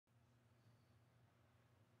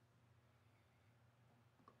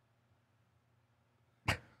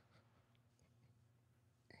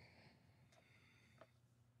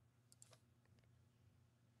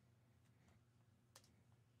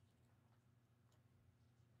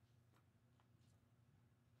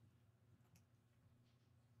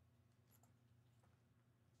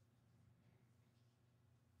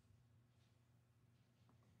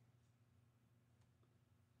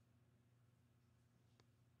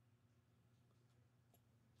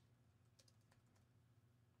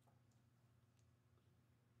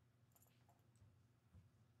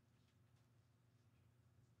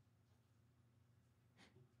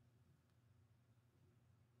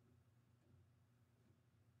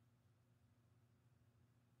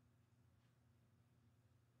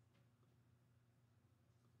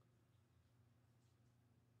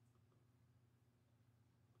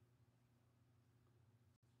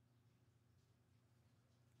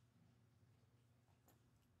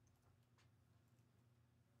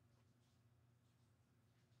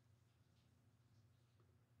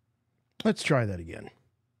Let's try that again.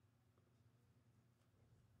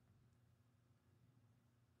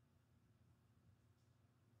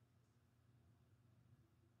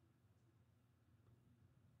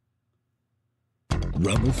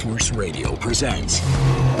 Rebel Force Radio presents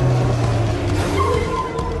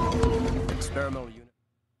Experimental unit.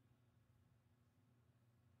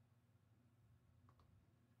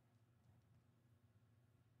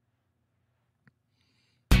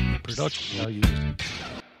 Production value.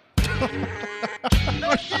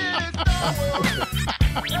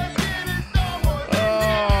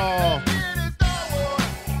 Oh,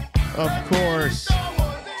 of course.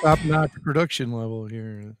 Top-notch production level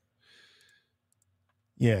here.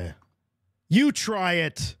 Yeah. You try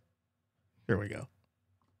it. Here we go.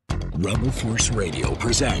 Rebel Force Radio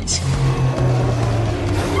presents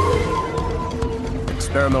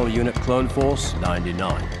Experimental unit clone force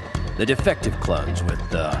 99. The defective clones with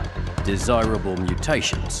desirable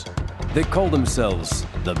mutations. They call themselves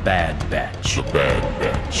the Bad Batch. The Bad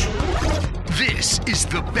Batch. This is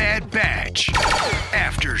the Bad Batch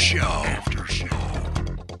After Show.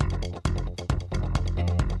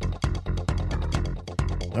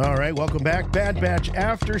 All right, welcome back. Bad Batch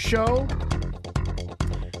After Show.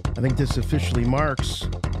 I think this officially marks,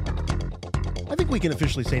 I think we can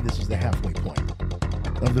officially say this is the halfway point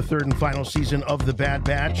of the third and final season of the Bad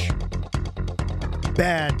Batch.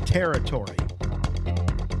 Bad Territory.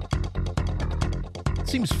 It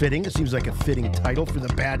seems fitting. It seems like a fitting title for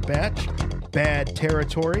the Bad Batch. Bad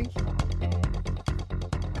Territory.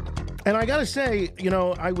 And I gotta say, you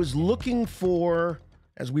know, I was looking for,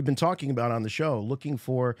 as we've been talking about on the show, looking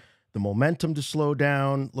for the momentum to slow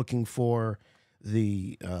down, looking for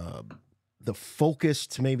the focus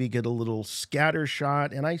to maybe get a little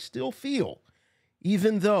scattershot, and I still feel,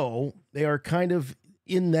 even though they are kind of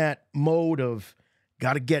in that mode of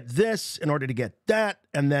got to get this in order to get that,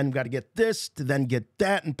 and then got to get this to then get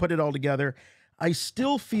that and put it all together, I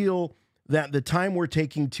still feel that the time we're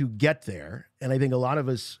taking to get there, and I think a lot of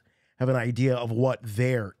us have an idea of what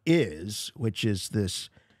there is, which is this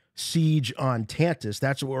siege on Tantus.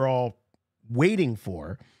 That's what we're all waiting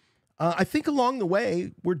for. I think along the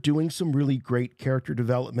way, we're doing some really great character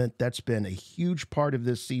development. That's been a huge part of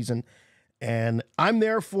this season, and I'm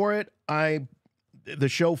there for it. The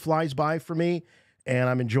show flies by for me, and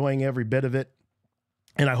I'm enjoying every bit of it,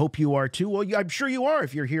 and I hope you are too. Well, I'm sure you are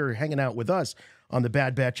if you're here hanging out with us on the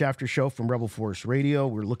Bad Batch After Show from Rebel Force Radio.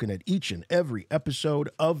 We're looking at each and every episode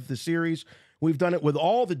of the series. We've done it with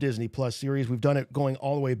all the Disney Plus series. We've done it going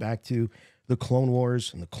all the way back to the Clone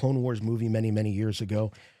Wars and the Clone Wars movie many, many years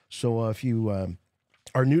ago. So if you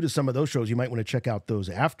are new to some of those shows, you might want to check out those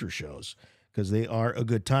after shows because they are a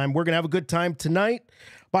good time. We're going to have a good time tonight.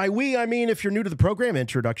 By we, I mean if you're new to the program,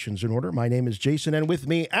 introductions in order. My name is Jason, and with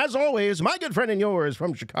me, as always, my good friend and yours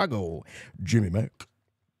from Chicago, Jimmy Mack.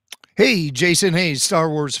 Hey, Jason. Hey, Star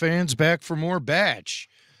Wars fans, back for more Batch.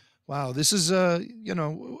 Wow, this is a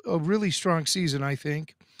really strong season, I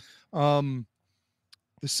think. The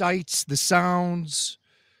sights, the sounds,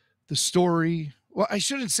 the story. Well, I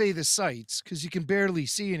shouldn't say the sights because you can barely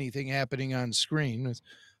see anything happening on screen. It's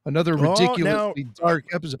another ridiculously dark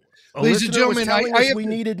episode. Ladies and gentlemen, we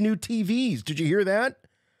needed new TVs. Did you hear that?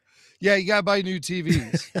 Yeah, you gotta buy new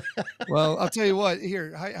TVs. Well, I'll tell you what.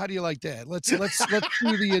 Here, how do you like that? Let's do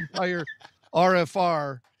the entire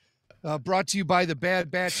RFR. Brought to you by the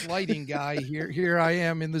Bad Batch lighting guy. Here I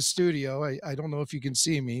am in the studio. I don't know if you can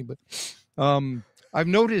see me, but I've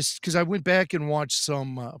noticed because I went back and watched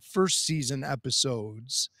some first season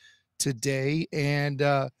episodes today, and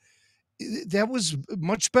that was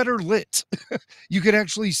much better lit. You could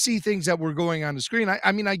actually see things that were going on the screen.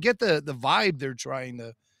 I mean, I get the vibe they're trying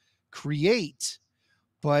to create,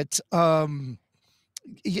 but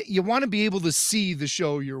you want to be able to see the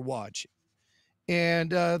show you're watching.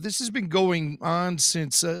 And this has been going on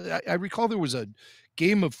since I recall there was a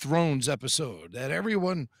Game of Thrones episode that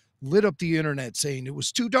everyone lit up the internet saying it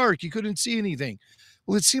was too dark. You couldn't see anything.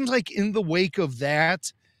 Well, it seems like in the wake of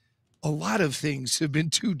that, a lot of things have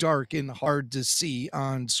been too dark and hard to see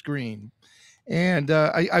on screen. And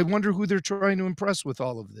I wonder who they're trying to impress with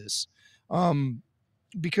all of this.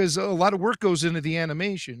 Because a lot of work goes into the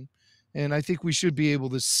animation, and I think we should be able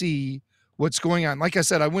to see what's going on. Like I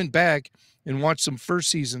said, I went back and watched some first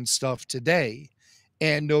season stuff today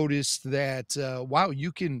and noticed that, wow,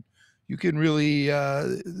 you can really,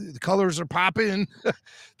 the colors are popping.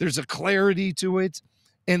 There's a clarity to it.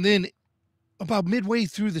 And then about midway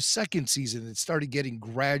through the second season, it started getting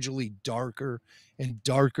gradually darker and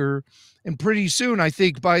darker. And pretty soon, I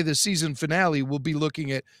think by the season finale, we'll be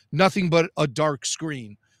looking at nothing but a dark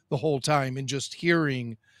screen the whole time and just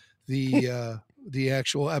hearing the the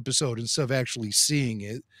actual episode instead of actually seeing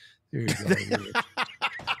it. There you go.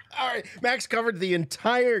 All right, Max covered the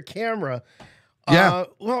entire camera. Yeah.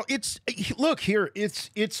 Well, look here.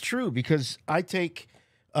 It's true because I take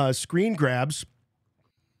screen grabs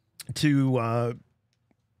to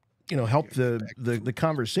help the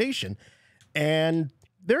conversation, and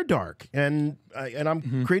they're dark, and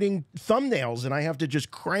I'm creating thumbnails, and I have to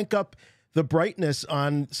just crank up the brightness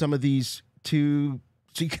on some of these so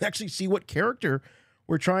you can actually see what character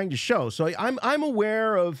we're trying to show. So I'm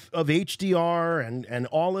aware of HDR and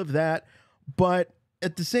all of that, but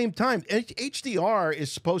at the same time, HDR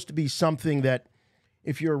is supposed to be something that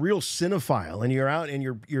if you're a real cinephile and you're out and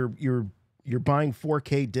you're buying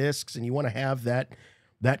 4K discs and you want to have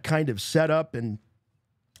that kind of setup, and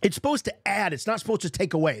it's supposed to add, it's not supposed to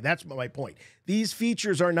take away. That's my point. These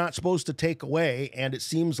features are not supposed to take away, and it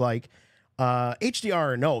seems like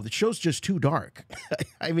HDR or no, the show's just too dark.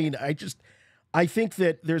 I mean, I think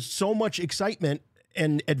that there's so much excitement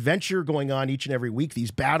and adventure going on each and every week.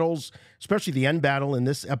 These battles, especially the end battle in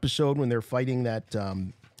this episode when they're fighting that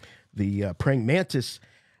the praying mantis,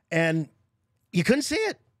 and you couldn't see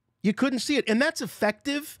it. You couldn't see it, and that's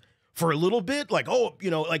effective for a little bit. Like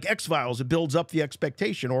like X-Files, it builds up the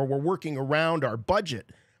expectation, or we're working around our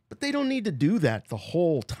budget. But they don't need to do that the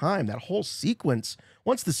whole time. That whole sequence.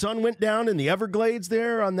 Once the sun went down in the Everglades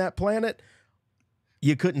there on that planet,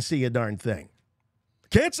 you couldn't see a darn thing.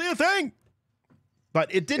 Can't see a thing.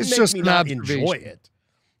 But it didn't make me not enjoy it.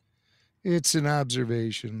 It's an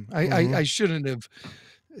observation. I shouldn't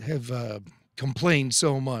have complained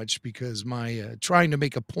so much because my trying to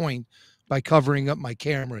make a point by covering up my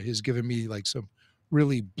camera has given me like some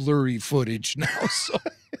really blurry footage now. So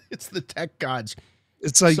it's the tech gods.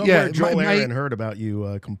 It's like, somewhere Joel Aaron heard about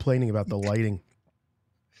you complaining about the lighting.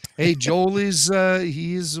 Hey, Joel is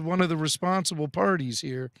he is one of the responsible parties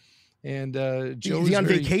here. And Joe, is he on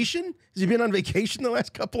vacation? Has he been on vacation the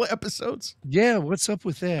last couple of episodes? Yeah, what's up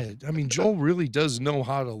with that? I mean, Joel really does know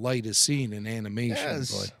how to light a scene in animation,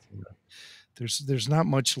 yes. But there's not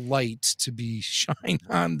much light to be shined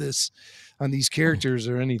on these characters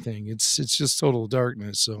or anything. It's just total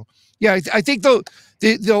darkness. So yeah, I think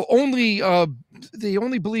they'll only they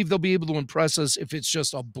only believe they'll be able to impress us if it's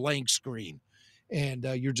just a blank screen, and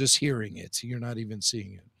you're just hearing it. You're not even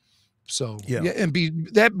seeing it. So yeah, and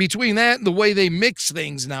between that and the way they mix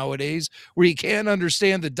things nowadays, where you can't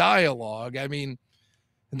understand the dialogue. I mean,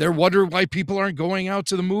 they're wondering why people aren't going out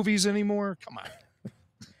to the movies anymore. Come on.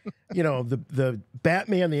 The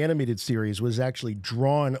Batman the animated series was actually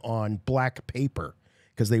drawn on black paper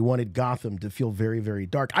because they wanted Gotham to feel very, very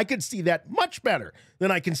dark. I could see that much better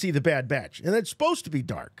than I can see the Bad Batch, and it's supposed to be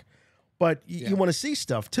dark, but you want to see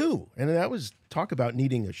stuff too. And that was talk about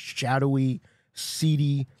needing a shadowy,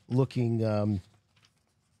 seedy looking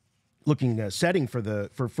setting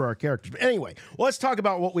for our characters. But anyway, let's talk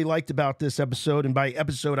about what we liked about this episode, and by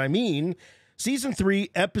episode I mean Season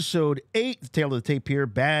 3, Episode 8, the Tale of the Tape here,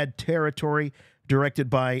 Bad Territory, directed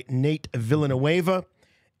by Nate Villanueva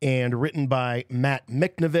and written by Matt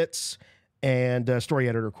Miknovitz, and story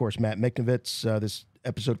editor, of course, Matt Miknovitz. This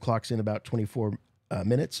episode clocks in about 24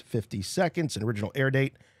 minutes, 50 seconds, an original air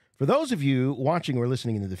date. For those of you watching or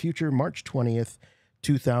listening into the future, March 20th,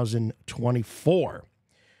 2024.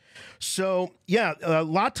 So, yeah, a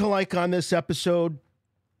lot to like on this episode.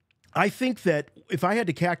 I think that if I had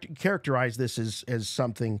to characterize this as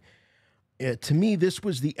something, to me, this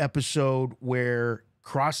was the episode where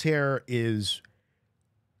Crosshair is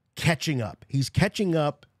catching up. He's catching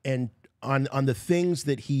up and on the things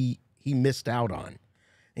that he missed out on.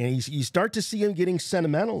 And you start to see him getting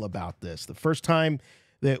sentimental about this. The first time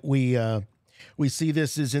that we see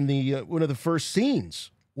this is in the one of the first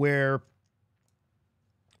scenes where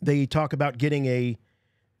they talk about getting a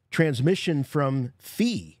transmission from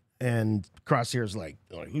Fee. And Crosshair's like,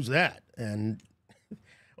 who's that? And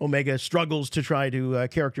Omega struggles to try to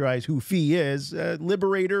characterize who Fee is,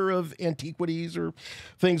 liberator of antiquities or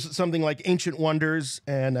things, something like ancient wonders.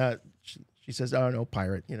 And she says, oh, no,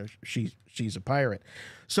 pirate. She's a pirate.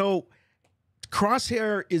 So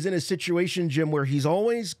Crosshair is in a situation, Jim, where he's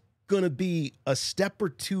always going to be a step or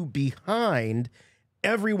two behind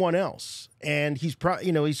everyone else. And he's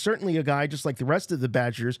certainly a guy, just like the rest of the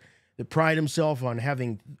Badgers, that pride himself on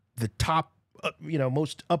having the top,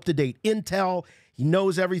 most up-to-date intel. He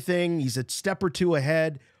knows everything. He's a step or two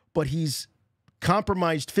ahead, but he's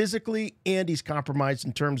compromised physically and he's compromised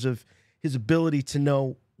in terms of his ability to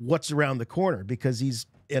know what's around the corner because he's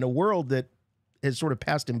in a world that has sort of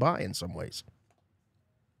passed him by in some ways.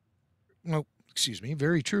 Well, excuse me.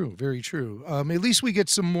 Very true. Very true. At least we get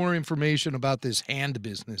some more information about this hand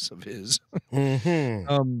business of his.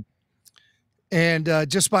 And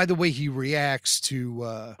just by the way he reacts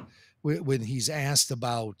to when he's asked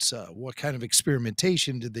about what kind of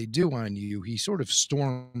experimentation did they do on you, he sort of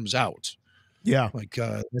storms out. Yeah. Like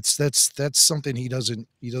that's something he doesn't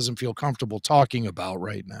feel comfortable talking about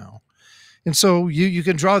right now. And so you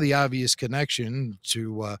can draw the obvious connection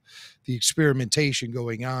to the experimentation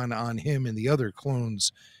going on him and the other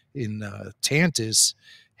clones in Tantus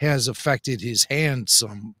has affected his hand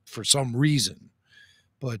for some reason.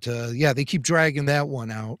 But yeah, they keep dragging that one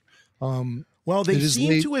out. Well, they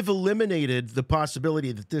seem to have eliminated the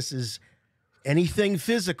possibility that this is anything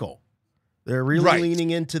physical. They're really leaning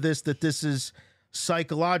into this, that this is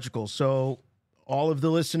psychological. So all of the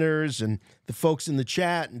listeners and the folks in the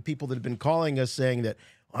chat and people that have been calling us saying that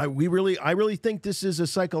I really think this is a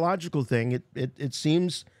psychological thing. It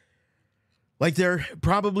seems like they're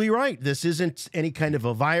probably right. This isn't any kind of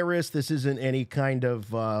a virus. This isn't any kind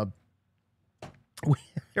of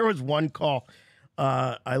there was one call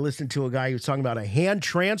I listened to a guy who was talking about a hand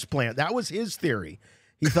transplant. That was his theory.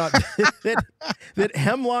 He thought that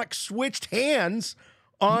Hemlock switched hands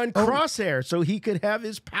on Crosshair so he could have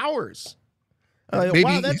his powers. Maybe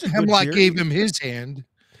wow, that's a Hemlock good gave him his hand.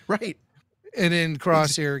 Right. And then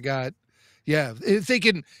Crosshair got,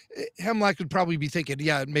 thinking Hemlock would probably be thinking,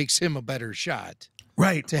 it makes him a better shot.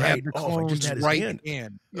 Right. To have the I clone's just had his right hand.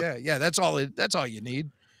 hand. Yeah, that's all you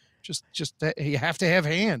need. Just you have to have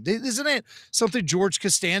hand. Isn't it something George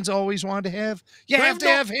Costanza always wanted to have? You have to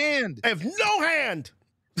have hand. I have no hand.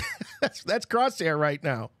 That's Crosshair right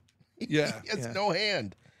now. Yeah. He has no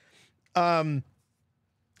hand.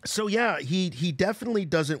 So yeah, he definitely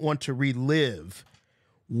doesn't want to relive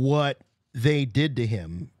what they did to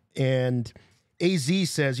him. And AZ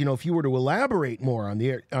says, if you were to elaborate more on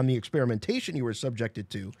the experimentation you were subjected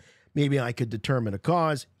to, maybe I could determine a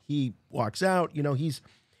cause. He walks out.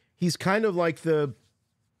 He's kind of like the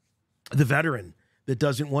veteran that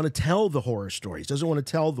doesn't want to tell the horror stories, doesn't want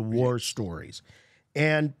to tell the war stories.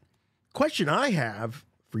 And question I have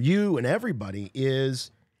for you and everybody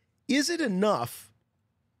is it enough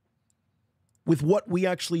with what we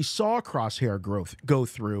actually saw Crosshair go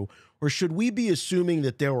through, or should we be assuming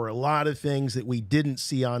that there were a lot of things that we didn't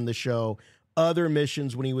see on the show, other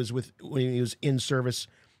missions when he was in service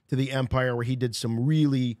to the Empire where he did some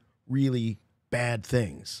really, really bad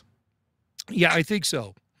things? Yeah, I think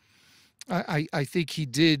so. I think he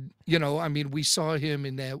did, we saw him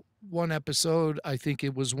in that one episode. I think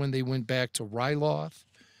it was when they went back to Ryloth,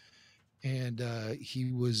 and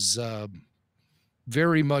he was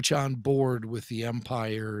very much on board with the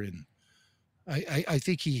Empire. And I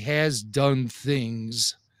think he has done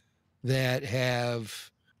things that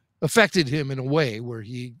have affected him in a way where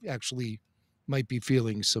he actually might be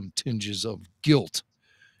feeling some tinges of guilt,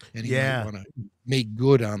 and he might want to make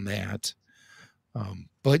good on that.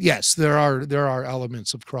 But yes, there are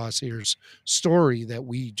elements of Crosshair's story that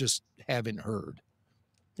we just haven't heard.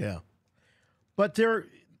 Yeah. But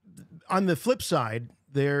on the flip side,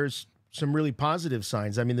 there's some really positive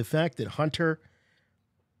signs. I mean, the fact that Hunter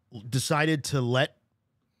decided to let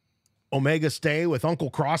Omega stay with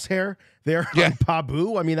Uncle Crosshair there on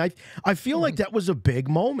Pabu. I mean, I feel like that was a big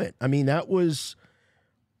moment. I mean, that was,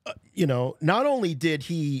 not only did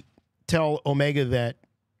he tell Omega that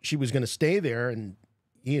she was going to stay there and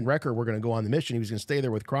he and Wrecker were going to go on the mission, he was going to stay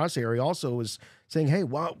there with Crosshair. He also was saying, hey,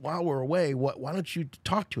 while we're away, why don't you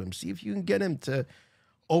talk to him? See if you can get him to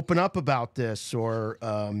open up about this or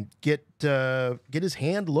get his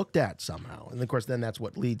hand looked at somehow. And of course, then that's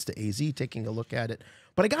what leads to AZ taking a look at it.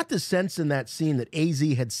 But I got the sense in that scene that AZ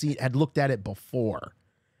had looked at it before.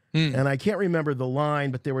 And I can't remember the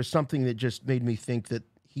line, but there was something that just made me think that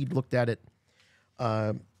he'd looked at it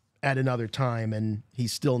at another time, and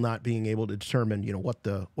he's still not being able to determine, what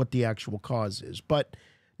the actual cause is. But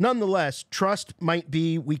nonetheless, trust might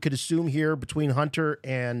be, we could assume here, between Hunter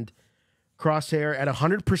and Crosshair at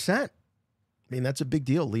 100%. I mean, that's a big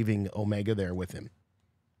deal, leaving Omega there with him.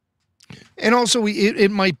 And also,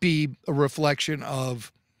 it might be a reflection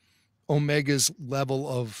of Omega's level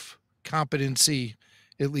of competency,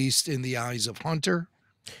 at least in the eyes of Hunter,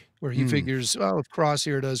 where he figures, well, if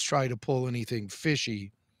Crosshair does try to pull anything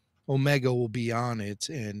fishy, Omega will be on it,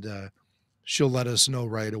 and she'll let us know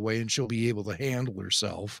right away, and she'll be able to handle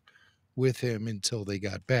herself with him until they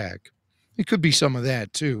got back. It could be some of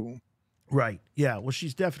that, too. Right. Yeah. Well,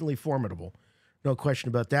 she's definitely formidable. No question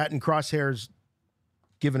about that. And Crosshair's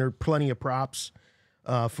given her plenty of props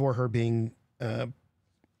for her being,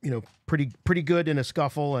 pretty good in a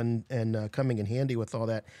scuffle and coming in handy with all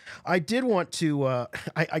that. I did want to,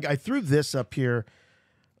 I threw this up here,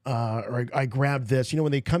 or I grabbed this.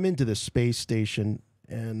 When they come into the space station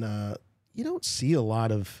and you don't see a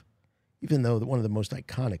lot of even though one of the most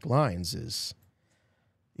iconic lines is,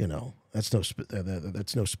 that's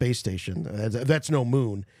no space station. That's no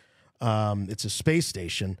moon. It's a space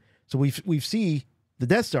station. So we see the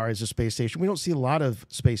Death Star as a space station. We don't see a lot of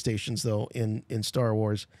space stations though in Star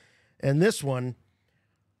Wars, and this one,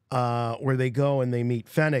 where they go and they meet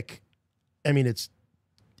Fennec. I mean, it's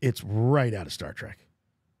right out of Star Trek.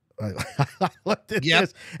 I looked at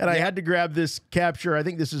this, and I had to grab this capture. I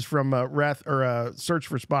think this is from Search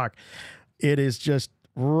for Spock. It is just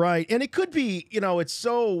right, and it could be, it's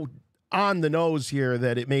so on the nose here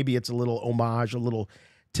that it's a little homage, a little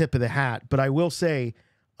tip of the hat. But I will say,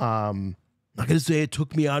 I'm not going to say it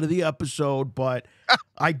took me out of the episode, but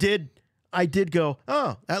I did go,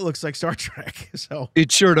 oh, that looks like Star Trek. So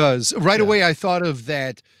it sure does. Right away, I thought of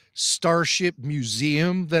that Starship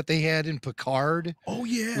Museum that they had in Picard. Oh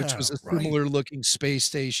yeah, which was a similar looking space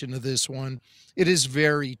station to this one. It is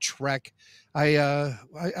very Trek. I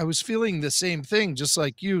was feeling the same thing, just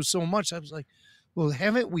like you, so much. I was like, well,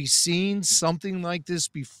 haven't we seen something like this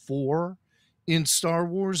before in Star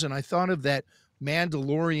Wars? And I thought of that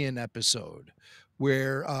Mandalorian episode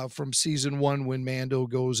where from season 1, when Mando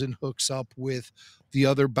goes and hooks up with the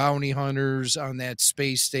other bounty hunters on that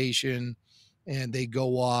space station, and they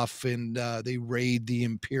go off and they raid the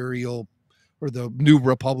Imperial or the New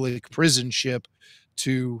Republic prison ship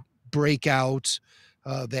to break out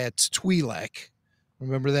that Twi'lek.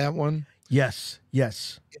 Remember that one? Yes.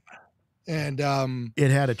 And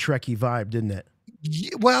it had a Trekkie vibe, didn't it?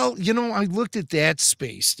 Well, I looked at that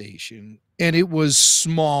space station, and it was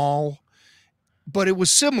small, but it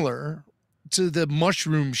was similar to the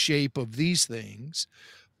mushroom shape of these things,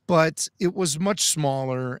 but it was much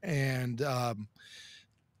smaller, and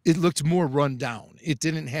it looked more run down. It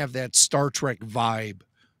didn't have that Star Trek vibe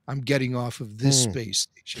I'm getting off of this space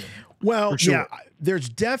station. Well, yeah, there's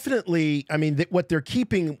definitely, what they're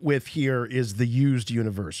keeping with here is the used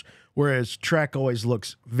universe, whereas Trek always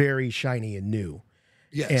looks very shiny and new.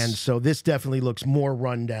 Yes. And so this definitely looks more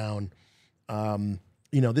run down.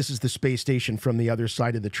 This is the space station from the other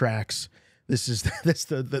side of the tracks. This is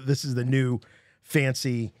the new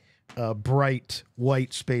fancy, bright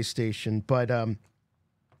white space station. But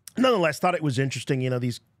nonetheless, thought it was interesting.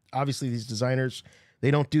 These designers,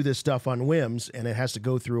 they don't do this stuff on whims, and it has to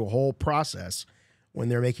go through a whole process when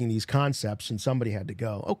they're making these concepts. And somebody had to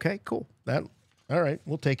go, okay, cool, all right,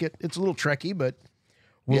 we'll take it. It's a little Trekky, but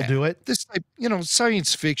we'll do it. This type,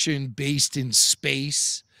 science fiction based in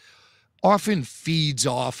space often feeds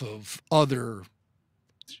off of other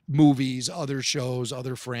movies, other shows,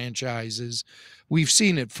 other franchises. We've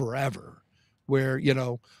seen it forever, where,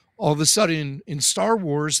 all of a sudden in Star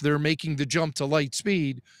Wars, they're making the jump to light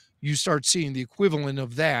speed. You start seeing the equivalent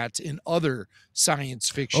of that in other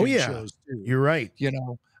science fiction shows too. You're right.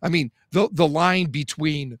 The line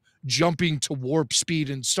between jumping to warp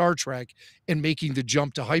speed in Star Trek and making the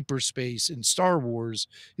jump to hyperspace in Star Wars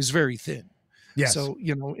is very thin. Yes. So,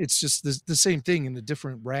 it's just the same thing in a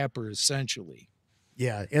different wrapper, essentially.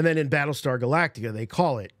 Yeah. And then in Battlestar Galactica, they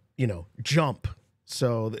call it, jump.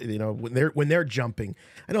 So, when they're jumping,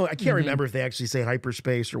 I can't remember if they actually say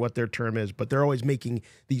hyperspace or what their term is, but they're always making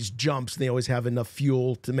these jumps. And they always have enough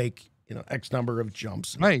fuel to make, X number of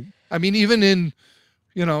jumps. Right. Even in,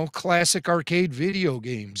 classic arcade video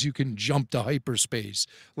games, you can jump to hyperspace.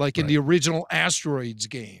 Like in the original Asteroids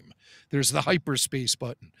game, there's the hyperspace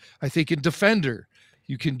button. I think in Defender,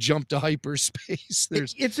 you can jump to hyperspace.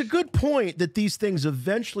 It's a good point that these things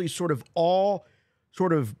eventually all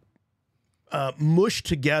mush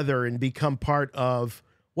together and become part of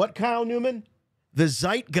what, Kyle Newman? The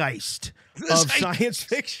zeitgeist of science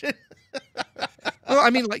fiction.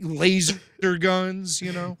 Well, like laser guns,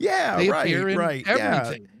 Yeah, they right.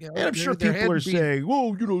 Everything. Yeah. And I'm sure people are saying,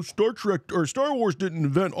 well, Star Trek or Star Wars didn't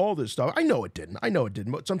invent all this stuff. I know it didn't.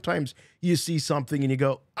 But sometimes you see something and you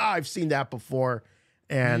go, I've seen that before.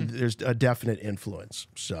 And there's a definite influence.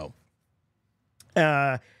 So,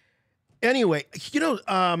 anyway,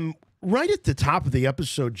 right at the top of the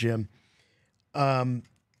episode, Jim,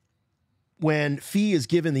 when Fee is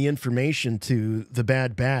given the information to the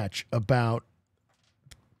Bad Batch about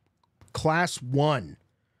Class 1,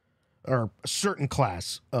 or a certain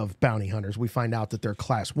class of bounty hunters, we find out that they're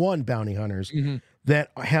Class 1 bounty hunters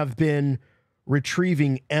that have been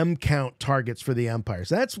retrieving M-count targets for the Empire.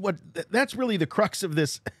 So that's really the crux of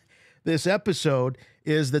this episode,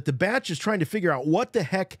 is that the Batch is trying to figure out what the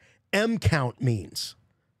heck M-count means.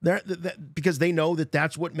 Because they know that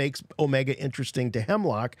that's what makes Omega interesting to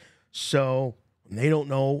Hemlock, so they don't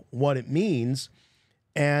know what it means.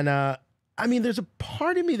 And there's a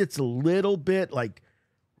part of me that's a little bit like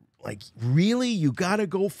Like, really? You got to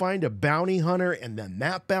go find a bounty hunter, and then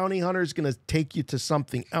that bounty hunter is going to take you to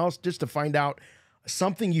something else just to find out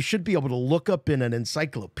something you should be able to look up in an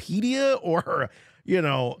encyclopedia? Or,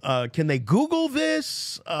 can they Google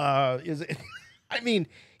this? Is it? I mean,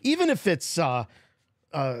 even if it's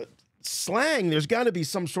slang, there's got to be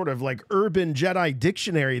some sort of like urban Jedi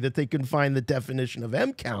dictionary that they can find the definition of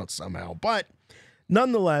M count somehow. But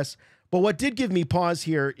nonetheless, what did give me pause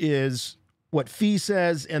here is what Fee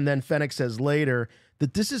says, and then Fennec says later,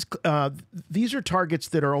 that this is these are targets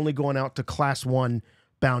that are only going out to Class 1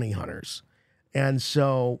 bounty hunters. And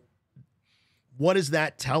so what does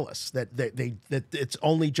that tell us? That it's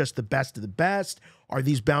only just the best of the best? Are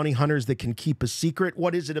these bounty hunters that can keep a secret?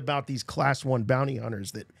 What is it about these Class 1 bounty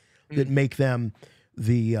hunters that make them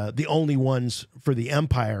the only ones for the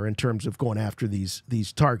Empire in terms of going after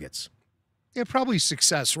these targets? Yeah, probably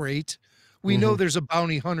success rate. We know there's a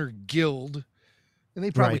bounty hunter guild, and they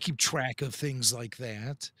probably keep track of things like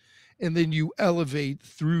that. And then you elevate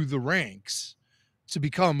through the ranks to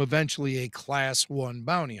become eventually a Class 1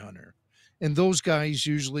 bounty hunter. And those guys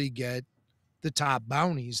usually get the top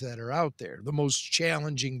bounties that are out there, the most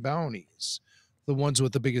challenging bounties, the ones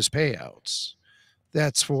with the biggest payouts.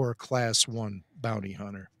 That's for a Class 1 bounty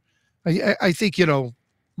hunter. I think,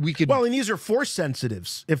 we could. Well, and these are force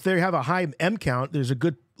sensitives. If they have a high M count, there's a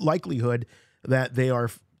good likelihood that they are.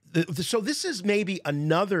 So this is maybe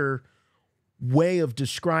another way of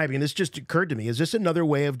describing, this just occurred to me, is this another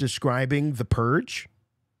way of describing the Purge?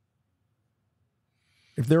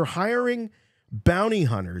 If they're hiring bounty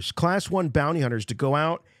hunters, Class 1 bounty hunters, to go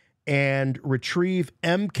out and retrieve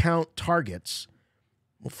M count targets,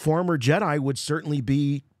 well, former Jedi would certainly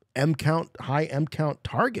be high M count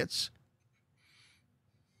targets.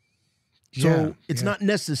 So it's not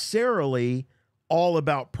necessarily all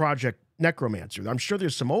about Project Necromancer. I'm sure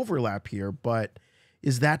there's some overlap here, but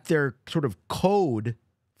is that their sort of code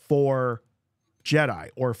for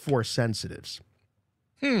Jedi or Force sensitives?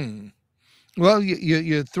 Well,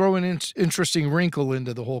 you throw an interesting wrinkle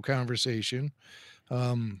into the whole conversation.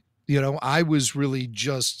 I was really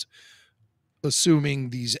just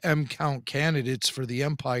assuming these M count candidates for the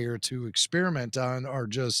Empire to experiment on are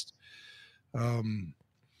just how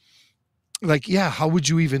would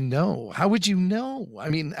you even know? How would you know? I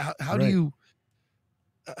mean, how do you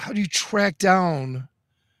track down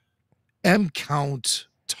M count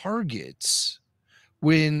targets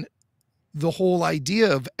when the whole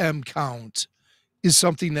idea of M count is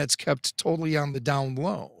something that's kept totally on the down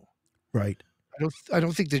low? Right. I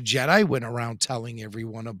don't think the Jedi went around telling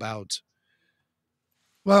everyone about.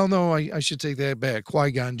 Well, no, I should take that back.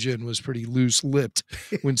 Qui-Gon Jinn was pretty loose-lipped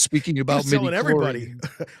when speaking about telling everybody.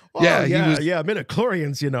 Oh, yeah,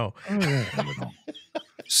 midichlorians,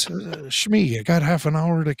 So, Shmi, you got half an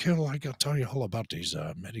hour to kill. I got to tell you all about these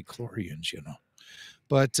midichlorians,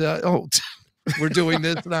 But, we're doing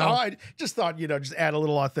this now. I just thought, just add a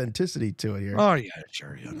little authenticity to it here. Oh, yeah,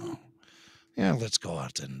 sure, Yeah, let's go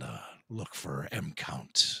out and look for M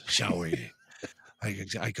count, shall we?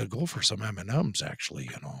 I could go for some M&Ms, actually,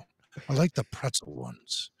 I like the pretzel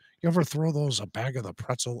ones. You ever throw a bag of the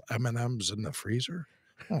pretzel M&Ms in the freezer?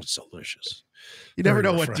 Oh, it's delicious. You never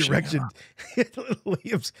know what direction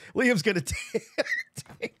Liam's going to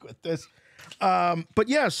take with this. But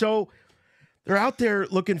yeah, so they're out there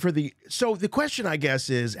looking for so the question, I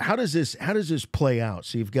guess, is how does this play out?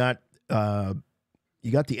 So you've got the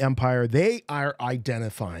Empire. They are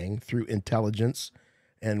identifying through intelligence,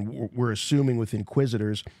 and we're assuming with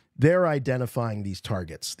Inquisitors, they're identifying these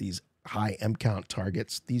targets, these high M count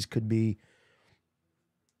targets. These could be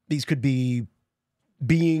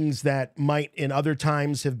beings that might in other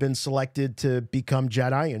times have been selected to become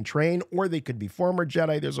Jedi and train, or they could be former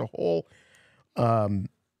Jedi. There's a whole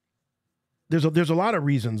there's a lot of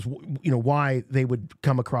reasons why they would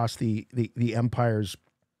come across the Empire's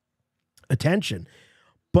attention.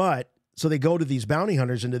 But so they go to these bounty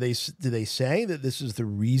hunters, and do they say that this is the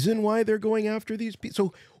reason why they're going after these people?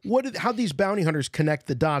 So how these bounty hunters connect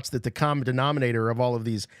the dots that the common denominator of all of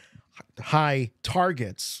these high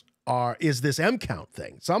targets is this M count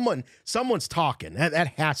thing? Someone's talking. That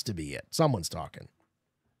has to be it. Someone's talking.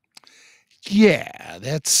 Yeah,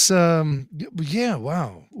 that's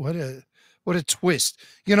wow. What a twist.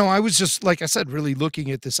 I was just, like I said, really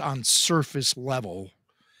looking at this on surface level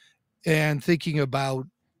and thinking about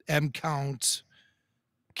M count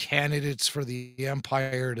candidates for the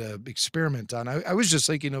Empire to experiment on. I was just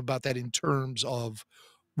thinking about that in terms of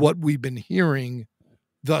what we've been hearing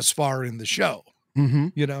thus far in the show.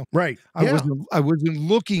 Right. I wasn't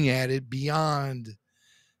looking at it beyond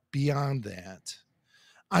that.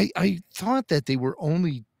 I thought that they were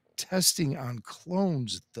only testing on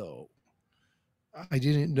clones, though. I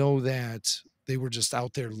didn't know that they were just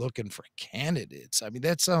out there looking for candidates. I mean,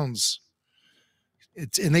 that sounds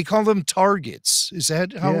and they call them targets. Is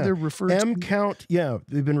that how Yeah. they're referred M to? count. Yeah.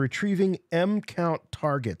 They've been retrieving M count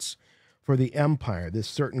targets for the Empire, this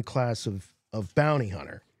certain class of bounty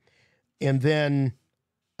hunter. And then,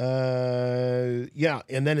 and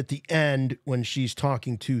then at the end, when she's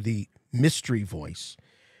talking to the mystery voice,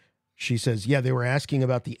 she says, yeah, they were asking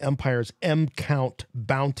about the Empire's M count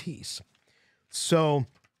bounties. So,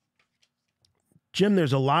 Jim,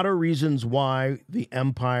 there's a lot of reasons why the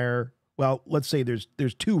Empire, well, let's say there's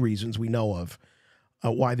two reasons we know of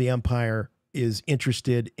why the Empire is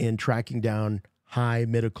interested in tracking down high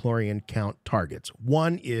midichlorian count targets.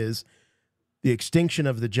 One is the extinction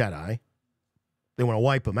of the Jedi. They want to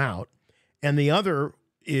wipe them out. And the other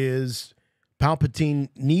is Palpatine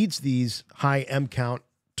needs these high M count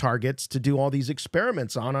targets to do all these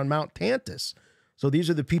experiments on Mount Tantus. So these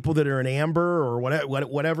are the people that are in amber or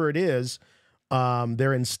whatever it is.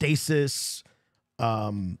 They're in stasis.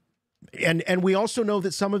 And we also know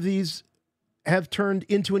that some of these have turned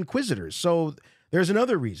into Inquisitors. So there's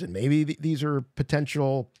another reason. Maybe these are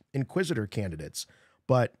potential Inquisitor candidates.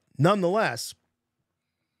 But nonetheless,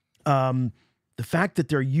 the fact that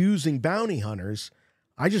they're using bounty hunters,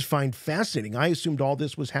 I just find fascinating. I assumed all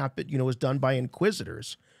this was done by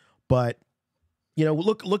Inquisitors. But,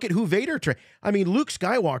 look at who Vader trained. I mean, Luke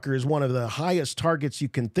Skywalker is one of the highest targets you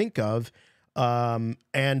can think of.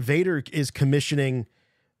 And Vader is commissioning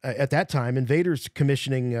at that time, and Vader's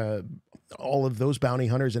commissioning all of those bounty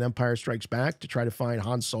hunters in Empire Strikes Back to try to find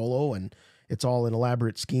Han Solo, and it's all an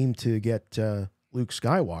elaborate scheme to get Luke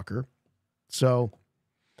Skywalker. So,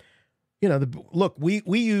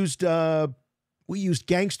 we used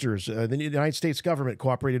gangsters. The United States government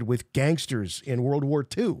cooperated with gangsters in World War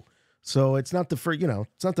II. So it's not the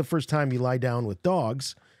first time you lie down with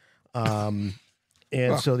dogs. So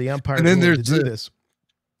the Empire and then wanted there's to do this.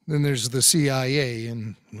 Then there's the CIA,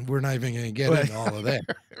 and we're not even going to get into all of that.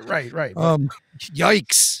 Right.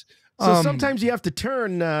 Yikes. So sometimes you have to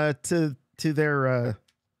turn to their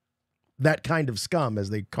that kind of scum, as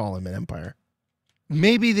they call him in Empire.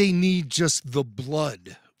 Maybe they need just the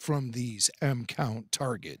blood from these M count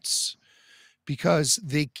targets, because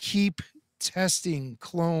they keep testing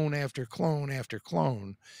clone after clone after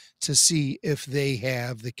clone to see if they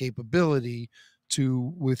have the capability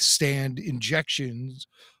to withstand injections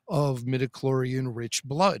of midichlorian rich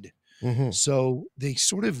blood. Mm-hmm. So they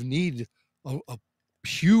sort of need a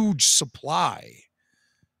huge supply,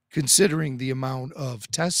 considering the amount of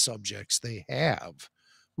test subjects they have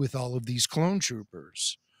with all of these clone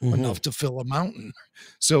troopers, enough to fill a mountain.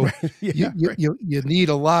 So you need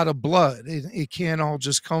a lot of blood. It can't all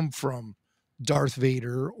just come from Darth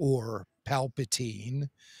Vader or Palpatine.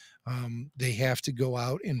 They have to go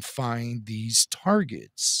out and find these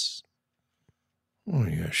targets. Oh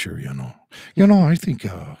yeah, sure. I think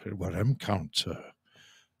what M count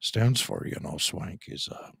stands for, Swank, is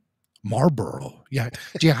Marlboro. Yeah.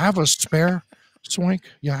 Do you have a spare, Swank?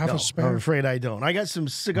 You have No, a spare? I'm afraid I don't. I got some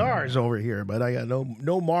cigars over here, but I got no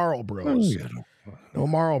Marlboros. Oh, yeah. No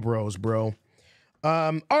Marlboros, bro.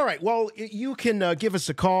 All right. Well, you can give us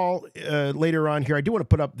a call later on here. I do want to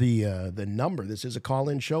put up the number. This is a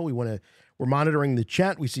call-in show. We're monitoring the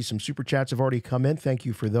chat. We see some super chats have already come in. Thank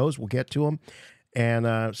you for those. We'll get to them.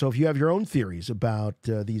 And so if you have your own theories about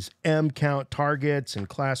these M count targets and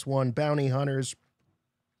Class 1 bounty hunters,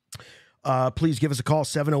 please give us a call,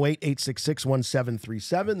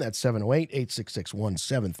 708-866-1737. That's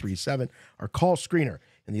 708-866-1737. Our call screener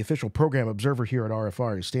and the official program observer here at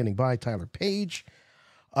RFR is standing by, Tyler Page.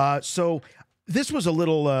 So this was a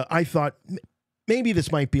little, I thought maybe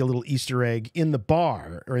this might be a little Easter egg in the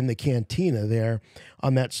bar or in the cantina there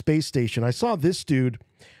on that space station. I saw this dude.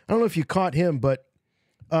 I don't know if you caught him, but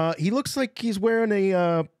he looks like he's wearing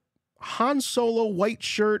a Han Solo white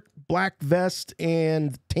shirt, black vest,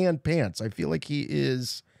 and tan pants. I feel like he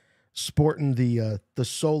is sporting the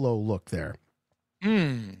Solo look there.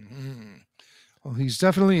 Well, he's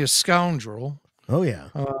definitely a scoundrel. Oh yeah.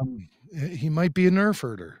 He might be a nerf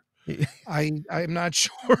herder. I'm not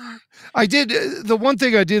sure. The one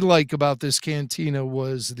thing I did like about this cantina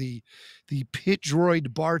was the pit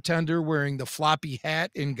droid bartender wearing the floppy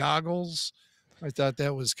hat and goggles. I thought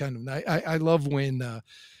that was kind of nice. I love when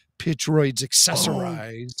pit droids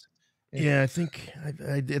accessorize. Yeah, I think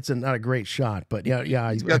it's not a great shot, but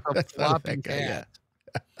yeah, he's got the floppy hat. Yeah.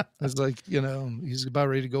 It's like, he's about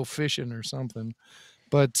ready to go fishing or something.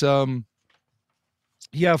 But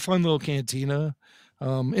yeah, fun little cantina.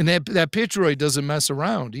 And that pit droid doesn't mess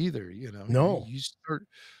around either, No. You start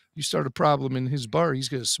you start a problem in his bar, he's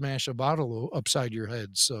going to smash a bottle upside your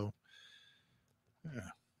head. So, yeah.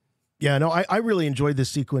 Yeah, no, I really enjoyed this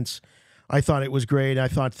sequence. I thought it was great. I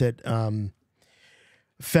thought that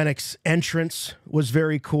Fennec's entrance was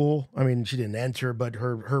very cool. I mean, she didn't enter, but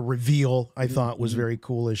her reveal I thought was very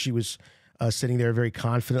cool as she was sitting there very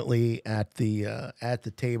confidently at the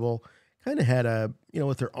table. Kind of had a,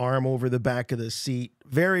 with her arm over the back of the seat,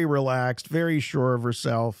 very relaxed, very sure of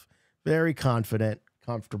herself, very confident,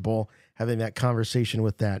 comfortable, having that conversation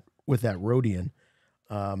with that Rodian.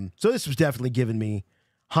 So this was definitely giving me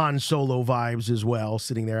Han Solo vibes as well,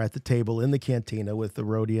 sitting there at the table in the cantina with the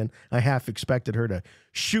Rodian. I half expected her to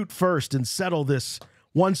shoot first and settle this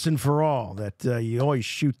once and for all, that you always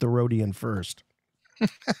shoot the Rodian first.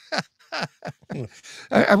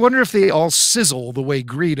 I wonder if they all sizzle the way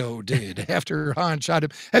Greedo did after Han shot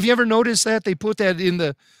him. Have you ever noticed that? They put that in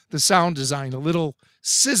the sound design, a little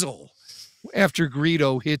sizzle after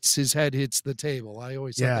Greedo his head hits the table. I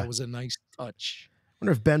always thought that was a nice touch. I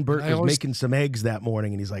wonder if Ben Burtt was making some eggs that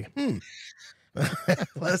morning and he's like,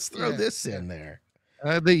 let's throw this in there.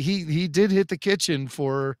 He did hit the kitchen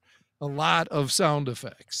for a lot of sound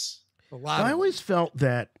effects. I always felt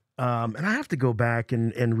that, and I have to go back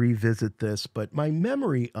and revisit this, but my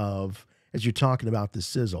memory of, as you're talking about the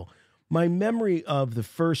sizzle, my memory of the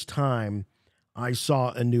first time I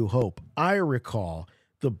saw A New Hope, I recall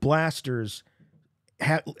the blasters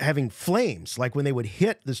having flames, like when they would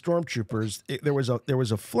hit the stormtroopers, there was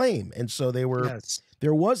a flame, and so there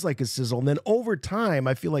was like a sizzle. And then over time,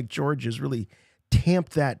 I feel like George has really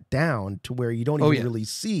tamped that down to where you don't even really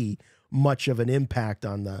see much of an impact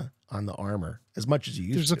on the armor as much as you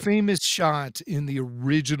used to. There's a famous shot in the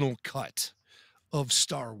original cut of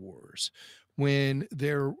Star Wars when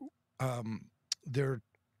they're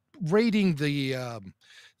raiding the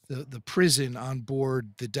prison on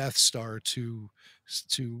board the Death Star to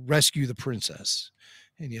rescue the princess.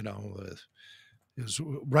 And, it was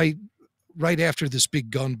right after this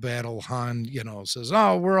big gun battle, Han, says,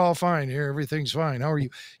 "Oh, we're all fine here. Everything's fine. How are you?"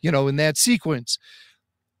 In that sequence,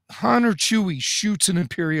 Han or Chewie shoots an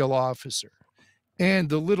Imperial officer, and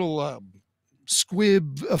the little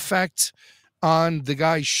squib effect on the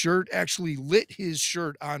guy's shirt actually lit his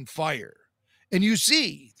shirt on fire. And you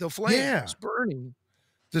see the flames burning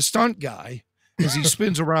the stunt guy as he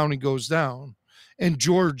spins around and goes down. And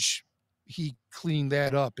George, he cleaned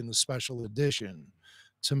that up in the special edition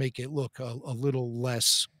to make it look a little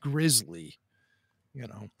less grisly,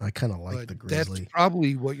 I kind of like the grisly. That's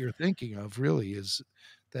probably what you're thinking of, really, is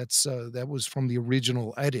that was from the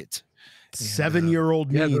original edit.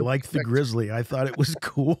 7-year-old me liked the grizzly. I thought it was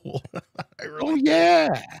cool. I really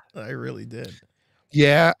did.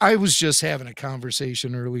 Yeah, I was just having a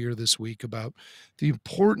conversation earlier this week about the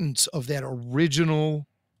importance of that original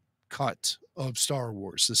cut of Star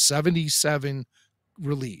Wars, the 77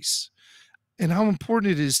 release, and how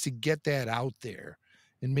important it is to get that out there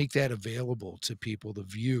and make that available to people to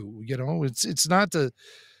view. It's not so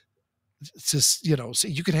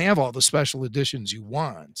you can have all the special editions you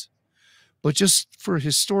want, but just for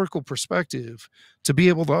historical perspective, to be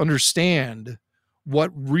able to understand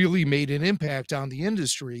what really made an impact on the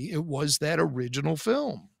industry, it was that original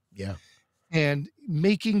film. Yeah. And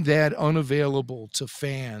making that unavailable to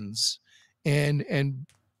fans and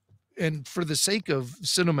for the sake of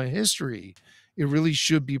cinema history, it really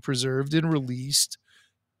should be preserved and released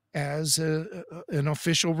as an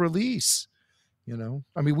official release.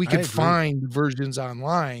 I mean, we could find versions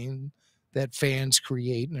online that fans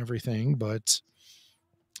create and everything, but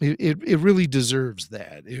it really deserves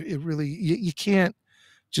that. It really, you can't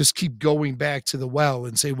just keep going back to the well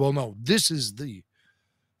and say, well, no, you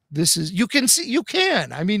can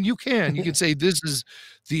say this is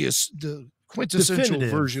the quintessential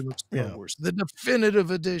version of Star Wars, the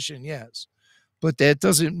definitive edition. Yes. But that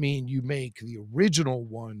doesn't mean you make the original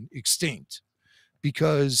one extinct,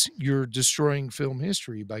 because you're destroying film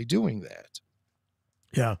history by doing that.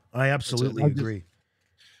 Yeah, I absolutely agree.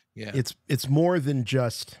 Yeah. It's more than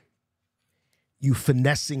just you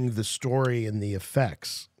finessing the story and the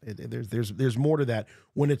effects. There's more to that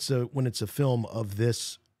when it's a film of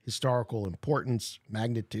this historical importance,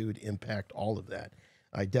 magnitude, impact, all of that.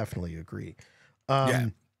 I definitely agree.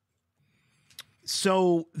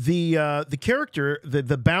 So the character,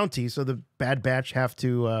 the bounty, so the Bad Batch have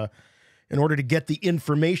to, in order to get the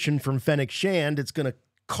information from Fennec Shand, it's going to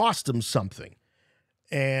cost them something.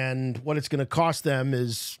 And what it's going to cost them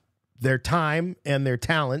is their time and their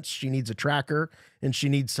talents. She needs a tracker and she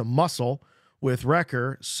needs some muscle with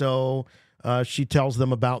Wrecker. So she tells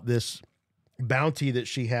them about this bounty that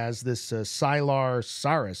she has, this Sylar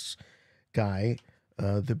Saris guy.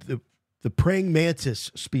 praying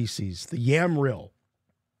mantis species, the yamrill.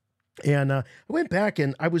 And I went back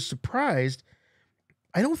and I was surprised.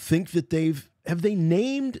 I don't think that have they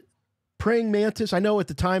named praying mantis? I know at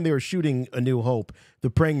the time they were shooting A New Hope,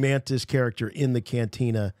 the praying mantis character in the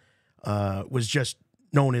cantina was just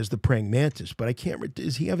known as the praying mantis, but I can't remember.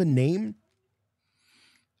 Does he have a name?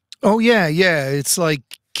 Oh, yeah. It's like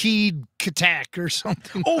Keyed Katak or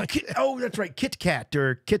something. Oh, like that. That's right. Kit Kat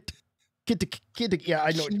or Kit. Yeah,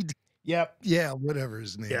 I know. Yep. Yeah, whatever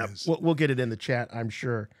his name is. We'll get it in the chat, I'm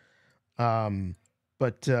sure.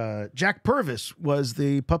 But Jack Purvis was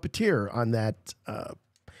the puppeteer on that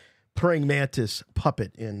praying mantis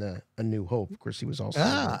puppet in A New Hope. Of course, he was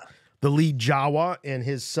also the lead Jawa, and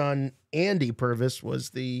his son Andy Purvis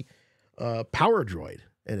was the power droid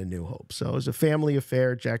in A New Hope. So it was a family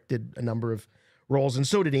affair. Jack did a number of roles, and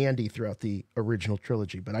so did Andy throughout the original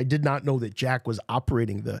trilogy. But I did not know that Jack was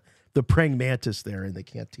operating the praying mantis there in the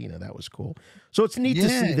cantina. That was cool. So it's neat to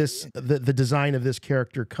see this the design of this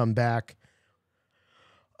character come back.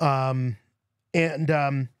 So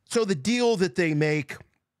the deal that they make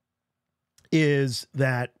is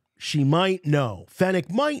that she might know,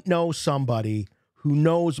 Fennec might know somebody who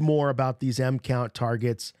knows more about these M count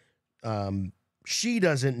targets. She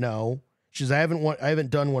doesn't know. She says, I haven't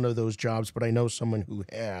done one of those jobs, but I know someone who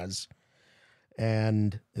has.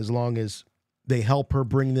 And as long as they help her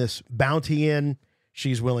bring this bounty in,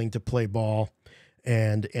 she's willing to play ball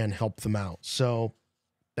and help them out. So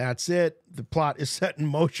that's it. The plot is set in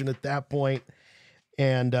motion at that point.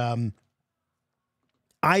 And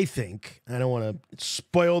I think, I don't want to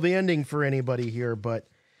spoil the ending for anybody here, but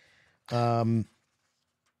I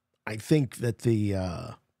think that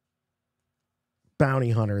the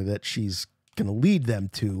bounty hunter that she's going to lead them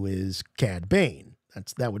to is Cad Bane.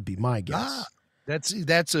 That would be my guess.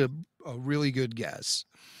 That's a really good guess.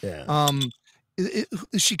 Yeah.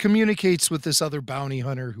 She communicates with this other bounty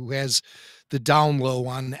hunter who has the down low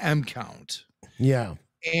on M count. Yeah.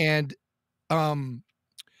 And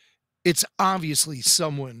it's obviously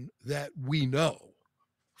someone that we know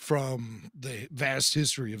from the vast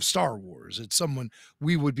history of Star Wars. It's someone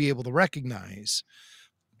we would be able to recognize.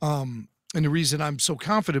 And the reason I'm so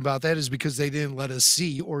confident about that is because they didn't let us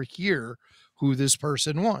see or hear who this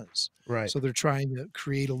person was. Right. So they're trying to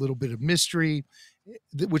create a little bit of mystery,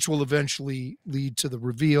 which will eventually lead to the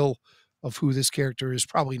reveal of who this character is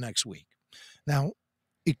probably next week. Now,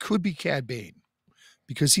 it could be Cad Bane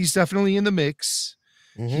because he's definitely in the mix.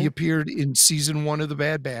 Mm-hmm. He appeared in season 1 of The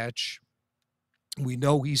Bad Batch. We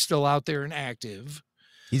know he's still out there and active.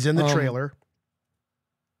 He's in the trailer.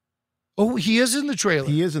 Oh, he is in the trailer.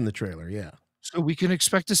 He is in the trailer, yeah. So we can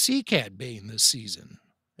expect to see Cad Bane this season.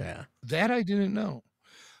 Yeah. That I didn't know.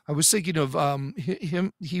 I was thinking of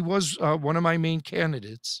him. He was one of my main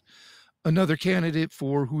candidates. Another candidate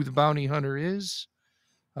for who the bounty hunter is,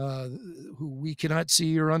 who we cannot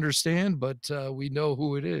see or understand, but we know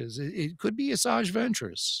who it is. It could be Asajj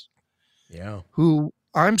Ventress. Yeah. Who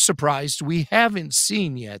I'm surprised we haven't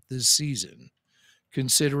seen yet this season,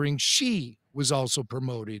 considering she was also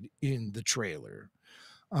promoted in the trailer.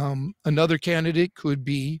 Another candidate could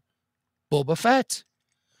be Boba Fett.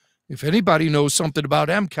 If anybody knows something about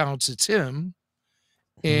M counts, it's him.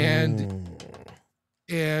 And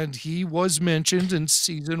he was mentioned in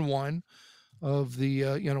season 1 of the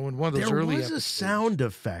in one of those early episodes. There was a sound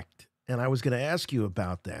effect, and I was going to ask you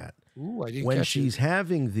about that. Ooh, I didn't when catch she's it.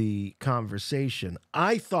 having the conversation,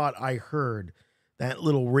 I thought I heard that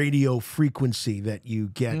little radio frequency that you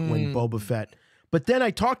get when Boba Fett. But then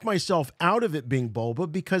I talked myself out of it being Boba,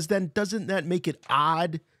 because then doesn't that make it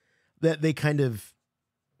odd that they kind of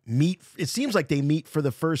meet? It seems like they meet for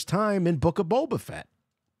the first time in Book of Boba Fett.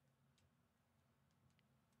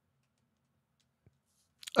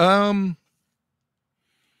 I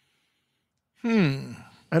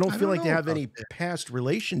don't feel like they have any past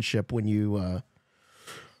relationship when you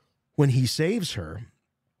when he saves her.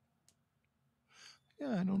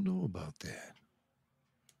 Yeah, I don't know about that.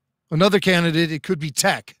 Another candidate, it could be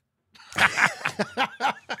Tech.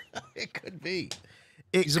 It could be.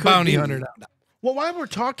 He's a bounty hunter now. Well, while we're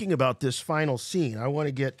talking about this final scene, I want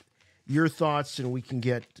to get your thoughts, and we can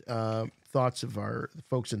get thoughts of our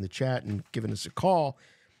folks in the chat and giving us a call,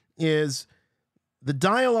 is the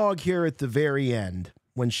dialogue here at the very end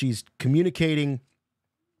when she's communicating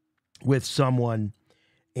with someone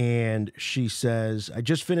and she says, I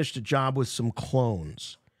just finished a job with some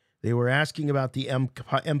clones. They were asking about the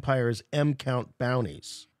Empire's M-count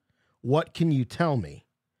bounties. What can you tell me?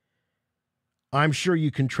 I'm sure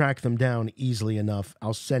you can track them down easily enough.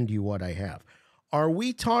 I'll send you what I have. Are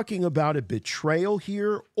we talking about a betrayal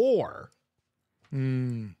here, or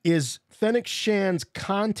Is Fennec Shan's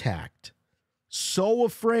contact so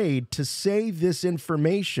afraid to say this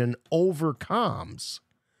information over comms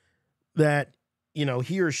that, you know,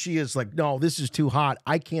 he or she is like, no, this is too hot.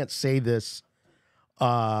 I can't say this.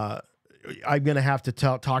 I'm going to have to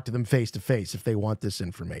talk to them face to face if they want this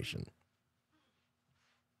information.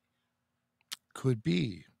 Could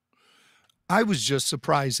be. I was just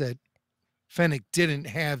surprised that Fennec didn't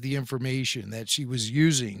have the information that she was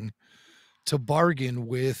using to bargain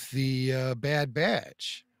with the Bad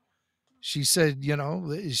Batch. She said, you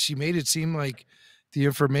know, she made it seem like the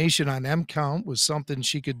information on M count was something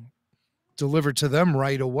she could deliver to them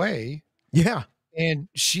right away. Yeah. And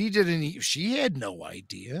she had no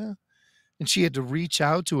idea. And she had to reach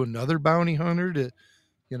out to another bounty hunter to,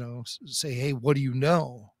 you know, say, hey, what do you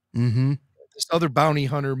know? Mm-hmm. This other bounty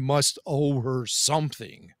hunter must owe her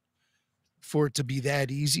something for it to be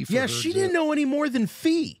that easy for her. Yeah, she didn't know any more than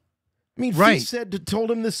Fee. I mean, Right. Fee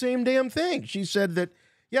told him the same damn thing. She said that,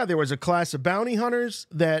 yeah, there was a class of bounty hunters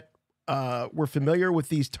that were familiar with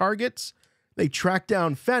these targets. They tracked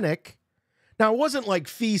down Fennec. Now, it wasn't like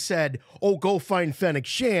Fee said, oh, go find Fennec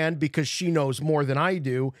Shan because she knows more than I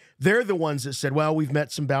do. They're the ones that said, well, we've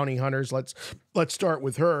met some bounty hunters. Let's start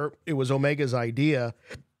with her. It was Omega's idea.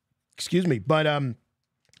 Excuse me. But,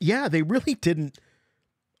 yeah, they really didn't.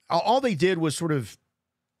 All they did was sort of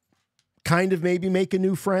kind of maybe make a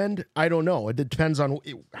new friend. I don't know. It depends on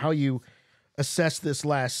how you assess this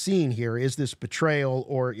last scene here. Is this betrayal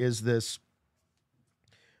or is this,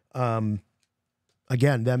 again,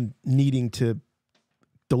 them needing to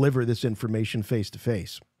deliver this information face to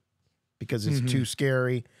face because it's too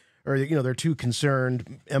scary or, you know, they're too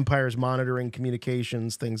concerned. Empire's monitoring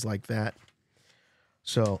communications, things like that.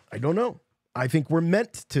 So I don't know. I think we're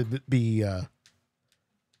meant to be,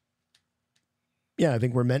 I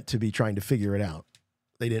think we're meant to be trying to figure it out.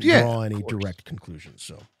 They didn't draw any direct conclusions.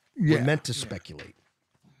 So we're meant to speculate.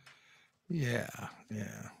 Yeah.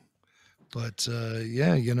 But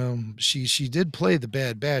you know, she did play the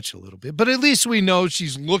Bad Batch a little bit, but at least we know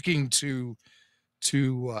she's looking to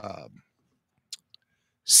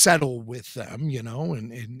settle with them, you know,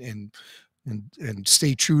 and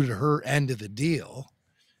stay true to her end of the deal.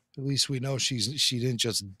 At least we know she didn't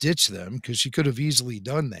just ditch them because she could have easily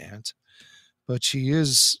done that. But she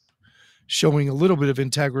is showing a little bit of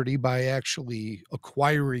integrity by actually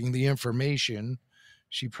acquiring the information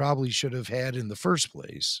she probably should have had in the first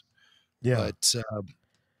place. Yeah. But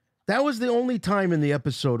that was the only time in the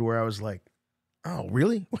episode where I was like, oh,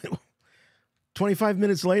 really? 25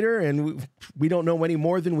 minutes later, and we don't know any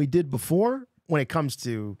more than we did before when it comes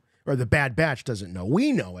to, or the Bad Batch doesn't know.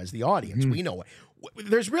 We know as the audience. We know.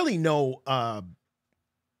 There's really no,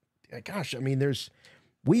 gosh, I mean,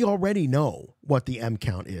 we already know what the M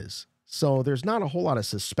count is. So there's not a whole lot of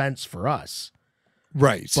suspense for us.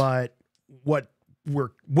 Right. But what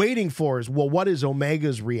we're waiting for is, well, what is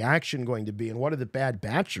Omega's reaction going to be? And what are the Bad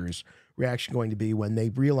Batchers' reaction going to be when they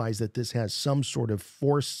realize that this has some sort of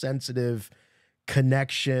force-sensitive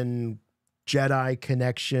connection, Jedi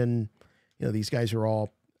connection? You know, these guys are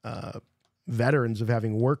all veterans of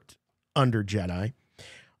having worked under Jedi.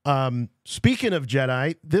 Speaking of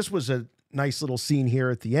Jedi, this was a nice little scene here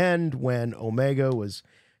at the end when Omega was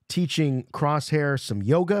teaching Crosshair some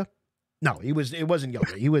yoga. No, it wasn't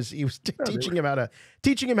yoga. He was teaching him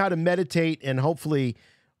how to meditate, and hopefully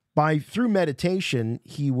through meditation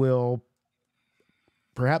he will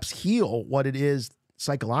perhaps heal what it is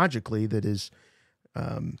psychologically that is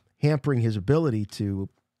hampering his ability to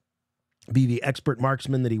be the expert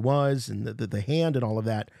marksman that he was, and the hand and all of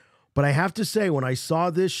that. But I have to say, when I saw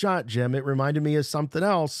this shot, Jim, it reminded me of something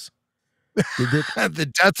else. The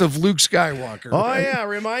death of Luke Skywalker. Oh, right? Yeah,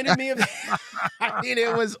 reminded me of I mean,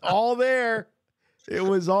 it was all there. It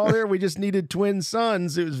was all there. We just needed twin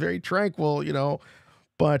sons. It was very tranquil, you know.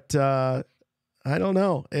 But I don't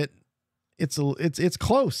know. It's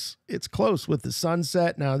close. It's close with the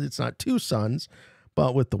sunset. Now it's not two suns,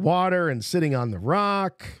 but with the water and sitting on the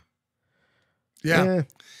rock. Yeah.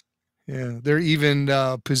 They're even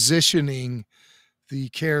positioning the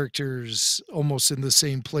characters almost in the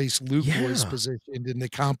same place Luke was positioned in the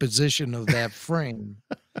composition of that frame.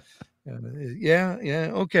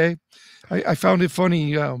 Okay. I found it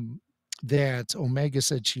funny that Omega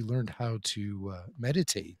said she learned how to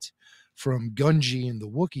meditate from Gunji and the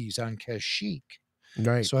Wookiees on Kashyyyk.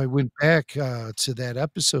 Right. So I went back to that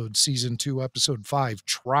episode, season 2, episode 5,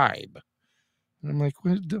 Tribe. And I'm like,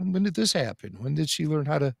 when did this happen? When did she learn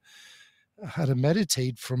how to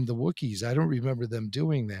meditate from the Wookiees? I don't remember them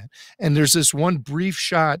doing that. And there's this one brief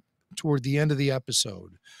shot toward the end of the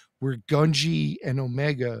episode where Gunji and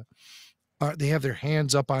Omega they have their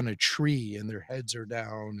hands up on a tree and their heads are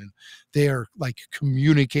down, and they are like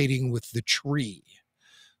communicating with the tree.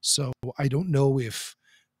 So I don't know if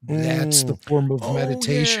that's the form of Oh,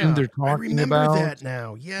 meditation yeah. they're I talking remember about. that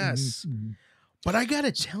now. Yes. Mhm. But I got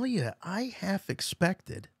to tell you, I half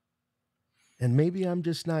expected, and maybe I'm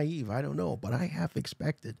just naive, I don't know, but I half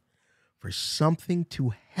expected for something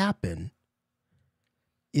to happen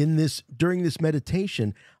during this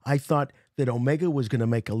meditation. I thought that Omega was going to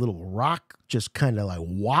make a little rock just kind of like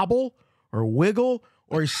wobble or wiggle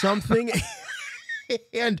or something.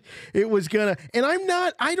 And it was gonna, and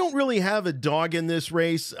I don't really have a dog in this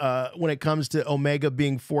race when it comes to Omega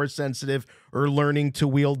being force sensitive or learning to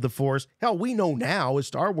wield the force. Hell, we know now as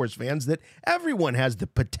Star Wars fans that everyone has the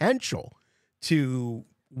potential to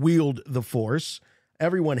wield the force.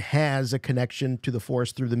 Everyone has a connection to the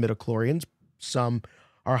force through the midichlorians. Some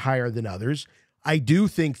are higher than others. I do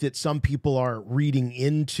think that some people are reading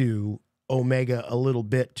into Omega a little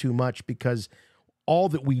bit too much, because all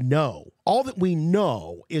that we know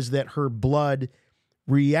is that her blood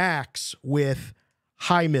reacts with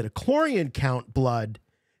high midichlorian count blood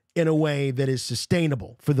in a way that is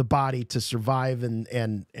sustainable for the body to survive.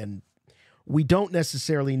 And we don't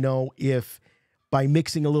necessarily know if by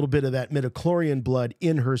mixing a little bit of that midichlorian blood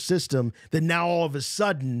in her system, that now all of a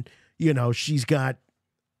sudden, she's got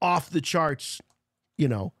off the charts,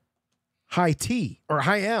 high T or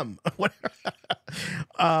high M.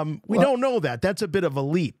 We don't know that. That's a bit of a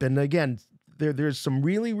leap. And again, there's some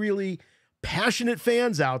really, really passionate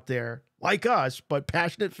fans out there like us, but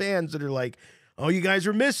passionate fans that are like, oh, you guys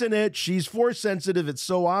are missing it. She's force sensitive. It's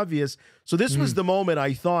so obvious. So this was the moment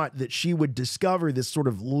I thought that she would discover this sort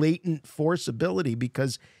of latent force ability,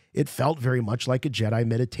 because it felt very much like a Jedi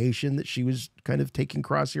meditation that she was kind of taking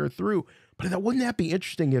Crosshair through. But I thought, wouldn't that be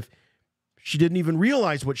interesting if she didn't even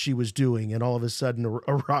realize what she was doing, and all of a sudden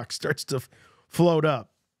a rock starts to float up.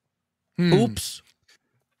 Oops.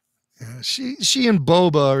 Yeah, she and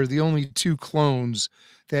Boba are the only two clones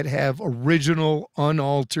that have original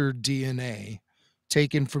unaltered DNA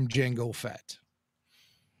taken from Jango Fett.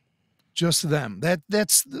 Just them.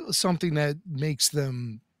 That's something that makes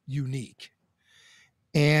them unique.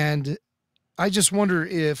 And I just wonder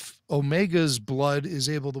if Omega's blood is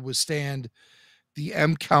able to withstand the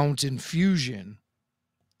M count infusion.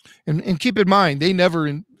 And keep in mind, they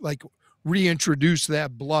never reintroduced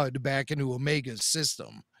that blood back into Omega's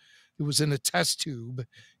system. It was in a test tube.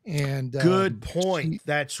 And good point.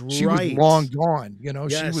 That's right. She was long gone.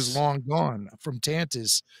 Yes. She was long gone from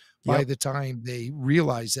Tantus by the time they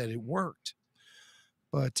realized that it worked.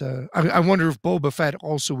 But I wonder if Boba Fett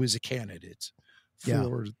also is a candidate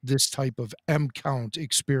for this type of M count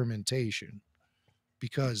experimentation,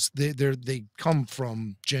 because they come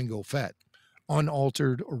from Jango Fett,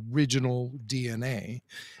 unaltered original DNA.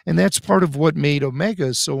 And that's part of what made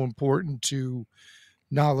Omega so important to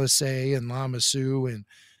Nala Se and Lama Su and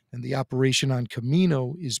the operation on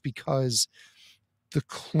Camino, is because the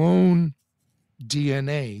clone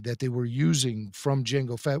DNA that they were using from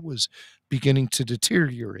Jango Fett was beginning to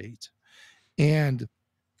deteriorate. And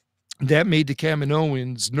that made the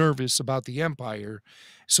Kaminoans nervous about the Empire.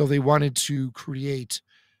 So they wanted to create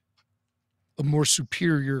a more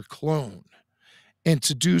superior clone. And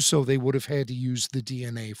to do so, they would have had to use the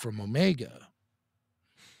DNA from Omega.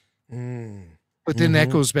 But then that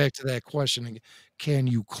goes back to that question: can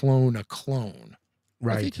you clone a clone?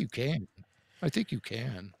 Right. I think you can. I think you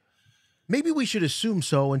can. Maybe we should assume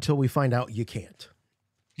so until we find out you can't.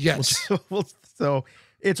 Yes. So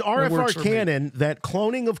it's RFR canon that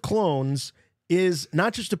cloning of clones is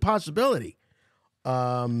not just a possibility.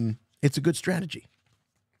 It's a good strategy.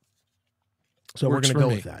 So we're going to go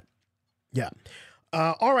with that. Yeah.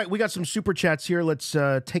 All right. We got some super chats here. Let's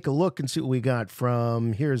take a look and see what we got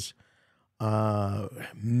from here's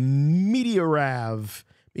Media Rav.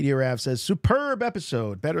 Media Rav says, superb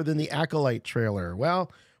episode, better than the Acolyte trailer. Well,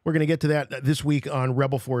 we're going to get to that this week on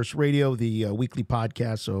Rebel Force Radio, the weekly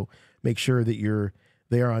podcast. So make sure that you're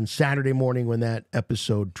there on Saturday morning when that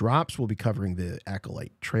episode drops. We'll be covering the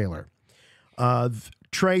Acolyte trailer.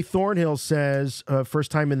 Trey Thornhill says, first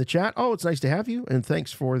time in the chat. Oh, it's nice to have you. And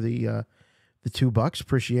thanks for the $2.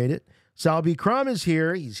 Appreciate it. Sal B. Crum is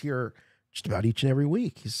here. He's here just about each and every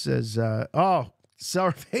week. He says,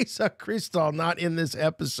 Cerveza Cristal not in this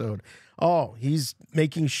episode. Oh, he's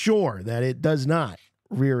making sure that it does not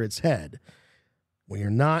rear its head. We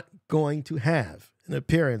are not going to have an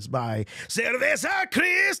appearance by Cerveza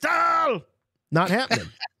Cristal. Not happening.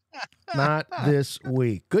 Not this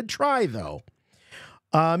week. Good try, though.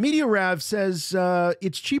 Media Rav says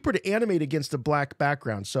it's cheaper to animate against a black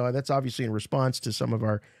background. So that's obviously in response to some of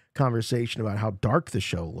our conversation about how dark the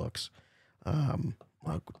show looks. Um,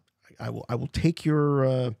 I will take your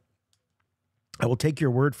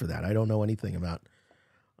word for that. I don't know anything about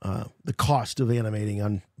the cost of animating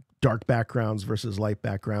on dark backgrounds versus light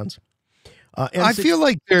backgrounds. I feel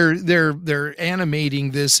like they're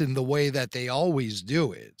animating this in the way that they always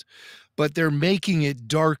do it, but they're making it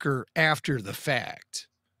darker after the fact.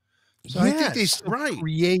 So I think they yes, still right.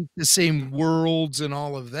 create the same worlds and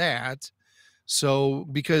all of that. So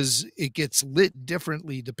because it gets lit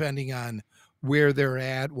differently depending on where they're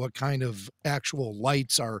at, what kind of actual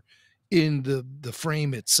lights are in the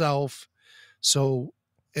frame itself. So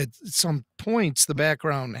at some points the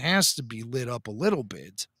background has to be lit up a little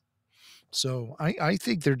bit. So I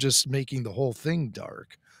think they're just making the whole thing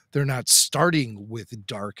dark. They're not starting with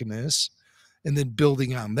darkness and then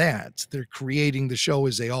building on that. They're creating the show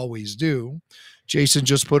as they always do. Jason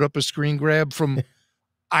just put up a screen grab from,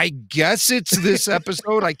 I guess it's this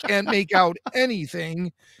episode. I can't make out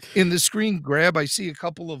anything in the screen grab. I see a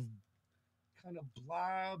couple of kind of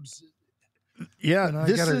blobs. Yeah, And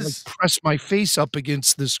I gotta like press my face up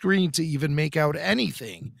against the screen to even make out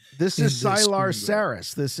anything. This is Sylar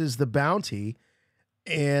Saris. This is the bounty,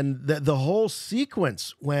 and the whole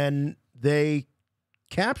sequence when they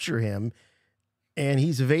capture him, and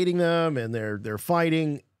he's evading them, and they're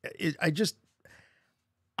fighting. I just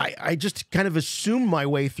kind of assumed my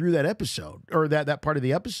way through that episode, or that part of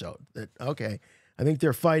the episode. That okay, I think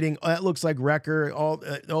they're fighting. Oh, that looks like Wrecker. Oh,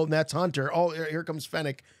 and that's Hunter. Oh, here comes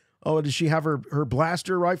Fennec. Oh, does she have her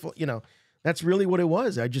blaster rifle? You know, that's really what it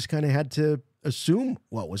was. I just kind of had to assume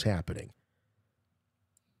what was happening.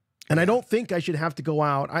 And I don't think I should have to go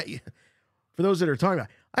out. For those that are talking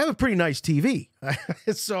about, I have a pretty nice TV.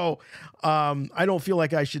 So I don't feel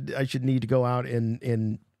like I should need to go out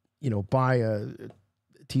and buy a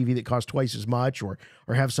TV that costs twice as much or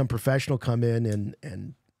have some professional come in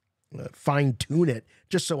and fine tune it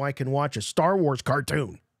just so I can watch a Star Wars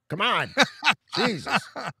cartoon. Come on. Jesus.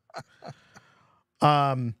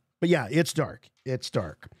 But yeah, it's dark. It's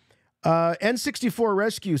dark. N64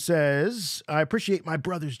 Rescue says, I appreciate my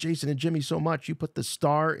brothers, Jason and Jimmy, so much. You put the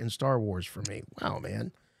star in Star Wars for me. Wow,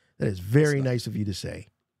 man. That is very nice of you to say.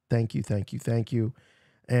 Thank you, thank you, thank you.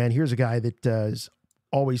 And here's a guy that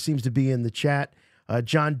always seems to be in the chat,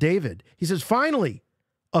 John David. He says, finally,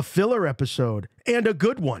 a filler episode and a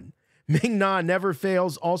good one. Ming Na never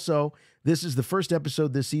fails. Also, this is the first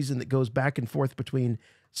episode this season that goes back and forth between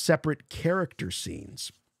separate character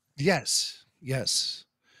scenes. Yes, yes.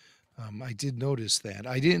 I did notice that.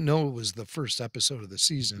 I didn't know it was the first episode of the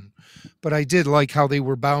season, but I did like how they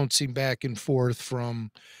were bouncing back and forth from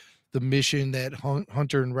the mission that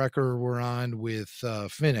Hunter and Wrecker were on with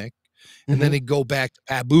Finnick, and then they go back to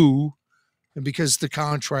Pabu, and because the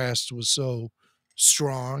contrast was so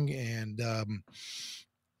strong, and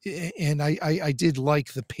I did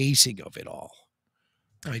like the pacing of it all.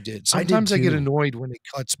 I did. Sometimes I get annoyed when it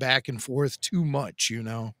cuts back and forth too much,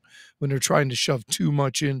 when they're trying to shove too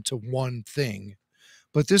much into one thing.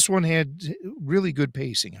 But this one had really good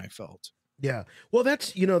pacing, I felt. Yeah. Well,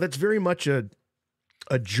 that's very much a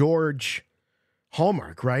George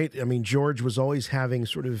hallmark, right? I mean, George was always having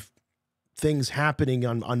sort of things happening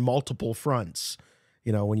on multiple fronts.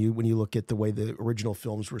 When you look at the way the original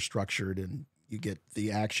films were structured, and you get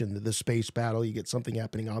the action, the space battle, you get something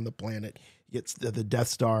happening on the planet, you get the Death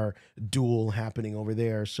Star duel happening over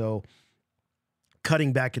there. So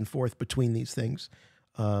cutting back and forth between these things,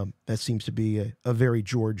 that seems to be a very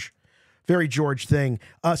George thing.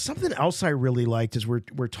 Something else I really liked as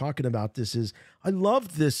we're talking about this is I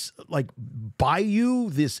loved this like bayou,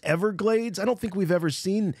 this Everglades. I don't think we've ever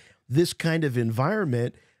seen this kind of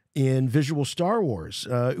environment in visual Star Wars.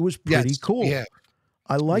 It was pretty cool. Yeah.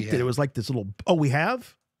 I liked it. It was like this little, we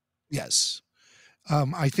have? Yes.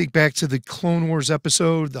 I think back to the Clone Wars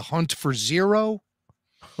episode, The Hunt for Zero.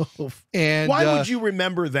 And why would you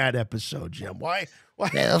remember that episode, Jim? Why?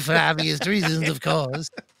 Well, for obvious reasons, of course.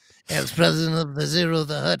 As president of the Zero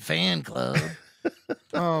the Hutt fan club.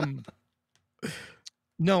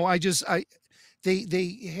 No,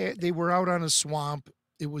 they were out on a swamp.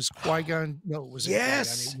 It was Qui-Gon. No, it was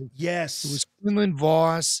yes. Yes. It was Quinlan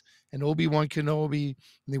Voss and Obi-Wan Kenobi,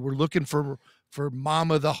 and they were looking for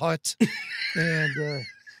Mama the Hutt. And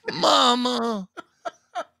Mama.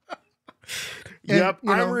 Yep,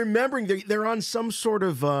 I'm remembering they're on some sort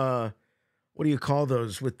of what do you call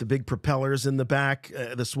those with the big propellers in the back,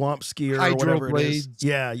 the swamp skier or whatever it is.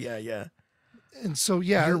 Yeah. And so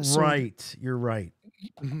you're right. You're right.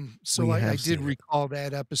 So I did recall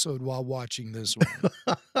that episode while watching this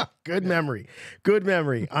one. Good memory.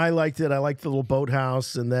 I liked it. I liked the little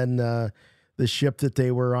boathouse, and then the ship that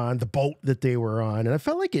they were on, the boat that they were on, and I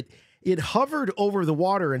felt like it it hovered over the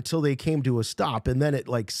water until they came to a stop, and then it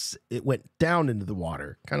went down into the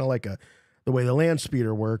water, kind of like the way the land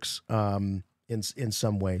speeder works in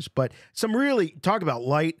some ways. But some really talk about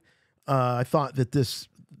light. I thought that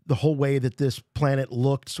the whole way that this planet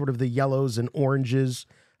looked, sort of the yellows and oranges,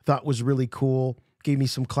 I thought was really cool. Gave me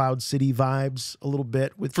some Cloud City vibes a little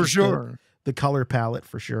bit with For sure. the color palette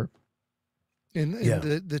for sure. And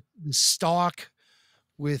the stalk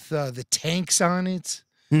with the tanks on it.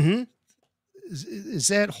 Mm-hmm. Is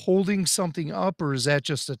that holding something up, or is that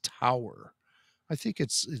just a tower? I think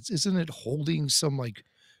it's isn't it holding some like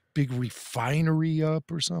big refinery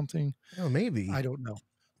up or something? Oh, maybe. I don't know.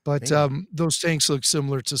 But Maybe. those tanks look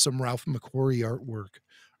similar to some Ralph McQuarrie artwork,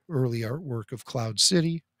 early artwork of Cloud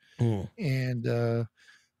City. Mm. And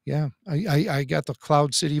yeah, I got the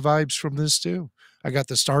Cloud City vibes from this too. I got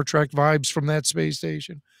the Star Trek vibes from that space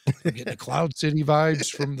station. I'm getting the Cloud City vibes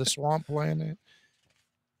from the Swamp Planet.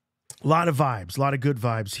 A lot of vibes, a lot of good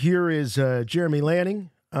vibes. Here is Jeremy Lanning,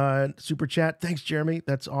 super chat. Thanks, Jeremy.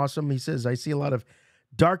 That's awesome. He says, I see a lot of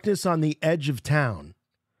darkness on the edge of town.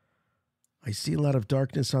 I see a lot of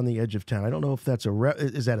darkness on the edge of town. I don't know if that's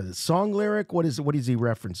is that a song lyric? What is he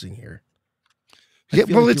referencing here? Yeah,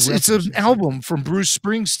 well, it's an album from Bruce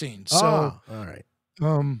Springsteen. So, all right.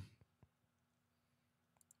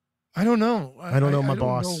 I don't know. I don't know my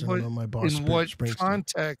boss. I don't know my boss. In what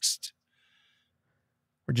context?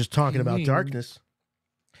 We're just talking about darkness.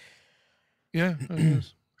 Yeah. I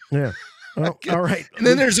guess. Yeah. Well, all right. And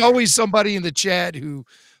then there's always somebody in the chat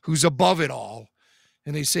who's above it all.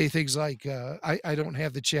 And they say things like, I don't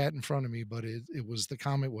have the chat in front of me, but the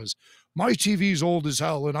comment was, my TV's old as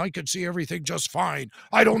hell and I can see everything just fine.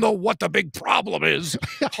 I don't know what the big problem is.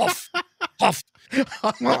 Huff, huff.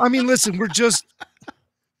 Well, I mean, listen,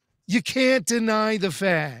 you can't deny the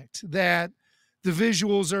fact that the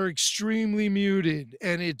visuals are extremely muted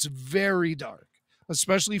and it's very dark,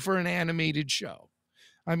 especially for an animated show.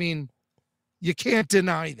 I mean, you can't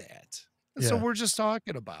deny that. Yeah. So we're just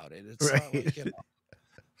talking about it. It's right. Not like,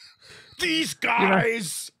 these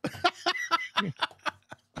guys.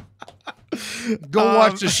 Go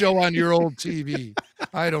watch the show on your old TV.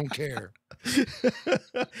 I don't care.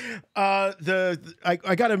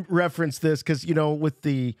 I got to reference this because, with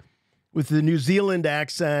the New Zealand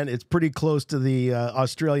accent, it's pretty close to the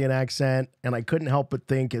Australian accent. And I couldn't help but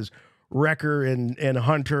think as Wrecker and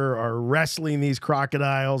Hunter are wrestling these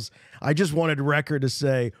crocodiles, I just wanted Wrecker to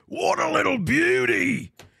say, "What a little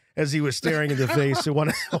beauty," as he was staring in the face of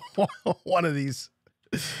one of these.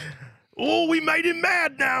 Oh, we made him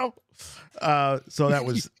mad now. So that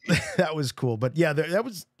was cool. But yeah, that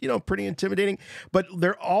was, pretty intimidating. But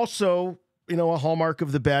they're also, a hallmark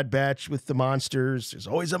of the Bad Batch with the monsters. There's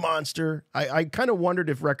always a monster. I kind of wondered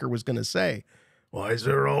if Wrecker was going to say, "Why is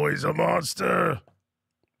there always a monster?"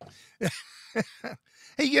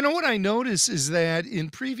 Hey, you know what I noticed is that in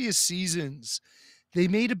previous seasons, they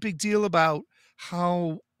made a big deal about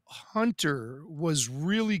how Hunter was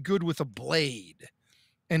really good with a blade.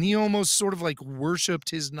 And he almost sort of like worshiped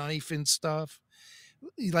his knife and stuff,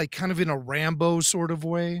 like kind of in a Rambo sort of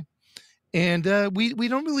way. And we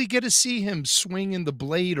don't really get to see him swinging the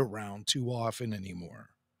blade around too often anymore.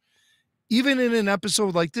 Even in an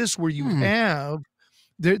episode like this where you have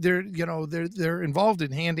they're involved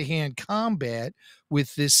in hand-to-hand combat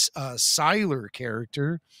with this Siler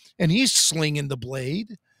character, and he's slinging the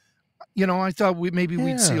blade. I thought we'd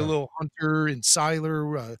see a little Hunter and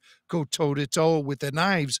Siler go toe-to-toe with the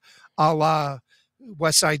knives, a la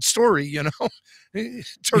West Side Story, turn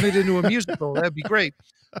it into a musical. That'd be great.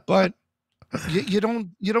 But they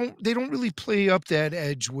don't really play up that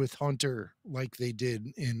edge with Hunter like they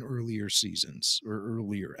did in earlier seasons or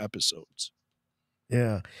earlier episodes.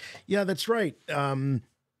 Yeah, that's right.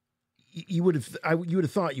 You would have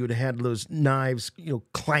thought you would have had those knives,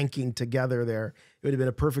 clanking together there. It would have been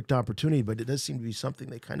a perfect opportunity, but it does seem to be something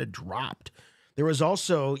they kind of dropped. There was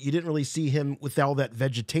also, you didn't really see him with all that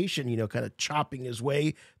vegetation, kind of chopping his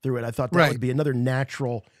way through it. I thought that would be another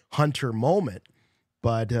natural Hunter moment,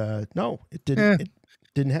 but no, it didn't. It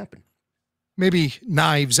didn't happen. Maybe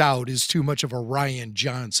Knives Out is too much of a Rian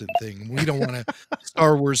Johnson thing. We don't want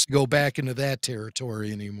Star Wars to go back into that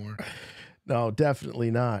territory anymore. No,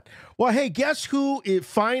 definitely not. Well, hey, guess who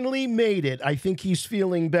finally made it? I think he's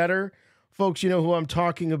feeling better. Folks, you know who I'm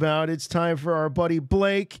talking about. It's time for our buddy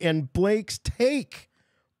Blake and Blake's Take.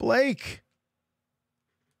 Blake,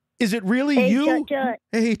 is it really you? Chut-chut.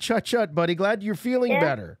 Hey, chut, buddy. Glad you're feeling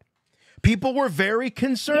better. People were very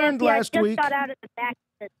concerned last week. I just got out of the back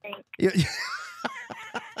of the tank.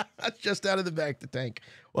 Just out of the back of the tank.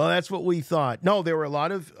 Well, that's what we thought. No, there were a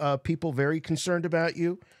lot of people very concerned about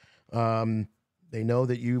you. They know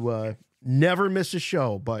that you never miss a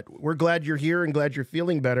show, but we're glad you're here and glad you're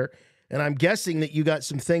feeling better. And I'm guessing that you got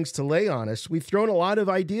some things to lay on us. We've thrown a lot of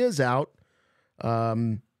ideas out.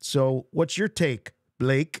 So what's your take,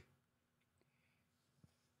 Blake?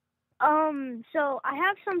 So I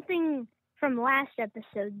have something from last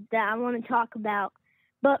episode that I want to talk about.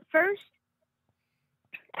 But first,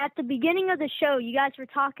 at the beginning of the show, you guys were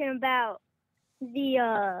talking about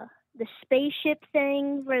the spaceship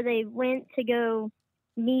thing where they went to go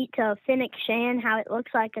meet Finnick Shan, how it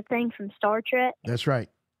looks like a thing from Star Trek. That's right.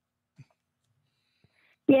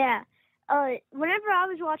 Yeah. Whenever I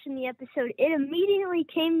was watching the episode, it immediately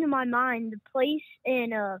came to my mind the place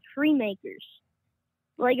in Freemakers.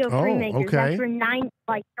 Lego Freemakers. Okay. That's where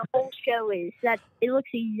the whole show is. It looks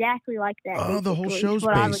exactly like that. Oh, the whole basically, show's is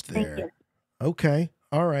what I was based there. thinking. Okay.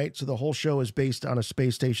 All right. So the whole show is based on a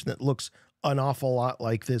space station that looks an awful lot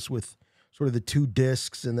like this, with sort of the two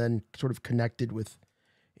discs and then sort of connected with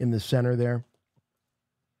in the center there.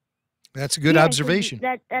 That's a good Yeah, 'cause observation.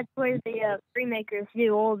 That's where the Freemakers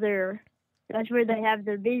do all their. That's where they have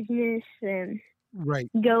their business and Right.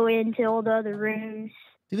 go into all the other rooms.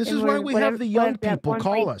 See, this And is why we whatever- have the young whatever that people one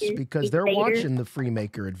call place us, is, because it's they're Vader. watching the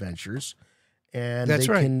Freemaker Adventures, and That's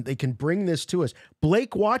right. they can bring this to us.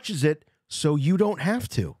 Blake watches it, so you don't have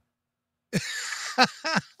to.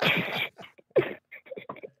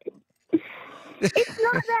 It's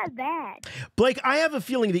not that bad. Blake, I have a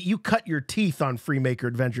feeling that you cut your teeth on Freemaker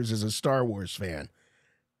Adventures as a Star Wars fan.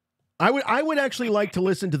 I would actually like to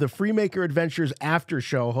listen to the Freemaker Adventures after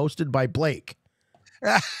show hosted by Blake.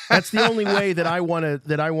 That's the only way that I want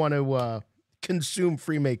to consume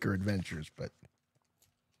Freemaker Adventures. But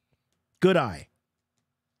good eye.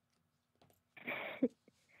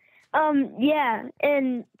 Yeah,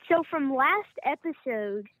 and so from last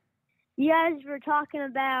episode, you guys were talking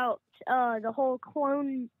about the whole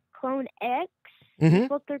Clone X. Mhm. Is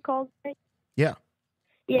what they're called. Right? Yeah.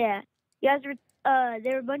 Yeah, you guys were.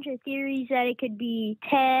 There were a bunch of theories that it could be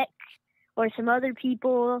Tech or some other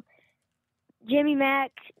people. Jimmy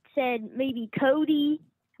Mack said maybe Cody,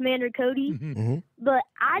 Commander Cody, Mhm. but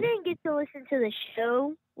I didn't get to listen to the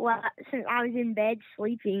show since I was in bed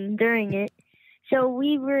sleeping during it. So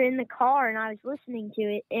we were in the car and I was listening to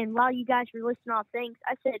it. And while you guys were listing off things,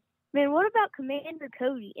 I said, man, what about Commander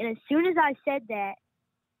Cody? And as soon as I said that,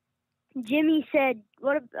 Jimmy said,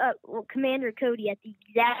 what about Commander Cody at the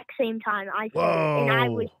exact same time I said it. And I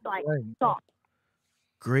was like, Right. shocked.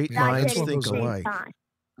 Great And I minds said it at think the same alike. time.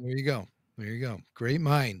 There you go. There you go. Great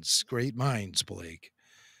minds, Blake.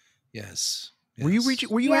 Yes. Were you yes. reaching?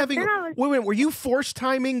 Were you Yeah, having? then I was- Wait. Were you force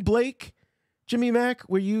timing Blake, Jimmy Mack?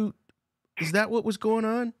 Were you? Is that what was going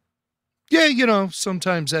on? Yeah,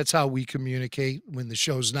 sometimes that's how we communicate when the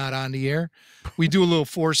show's not on the air. We do a little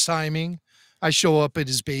force timing. I show up at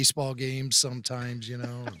his baseball games sometimes,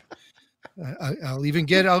 I'll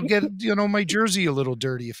get my jersey a little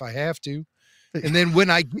dirty if I have to. And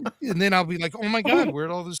then I'll be like, oh my God,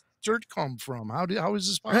 where'd all this dirt come from? How is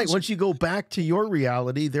this possible? Right. Once you go back to your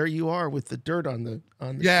reality, there you are with the dirt on the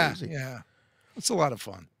Yeah, jersey. yeah. It's a lot of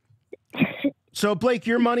fun. So Blake,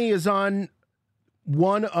 your money is on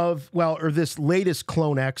this latest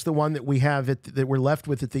Clone X, the one that we have that we're left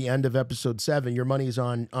with at the end of episode 7. Your money is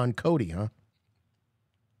on Cody, huh?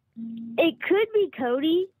 It could be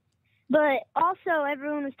Cody, but also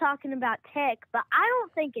everyone was talking about Tech, but I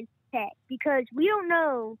don't think it's Tech because we don't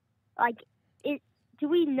know, do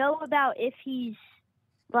we know about if he's,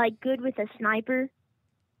 good with a sniper?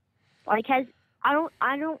 I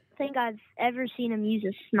don't think I've ever seen him use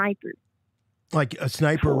a sniper. Like a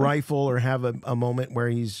sniper rifle, or have a moment where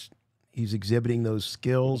he's exhibiting those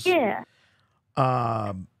skills. Yeah.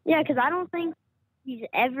 Yeah, because I don't think he's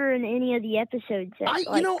ever in any of the episodes.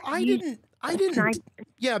 I didn't.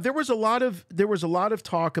 Yeah, there was a lot of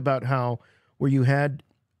talk about how where you had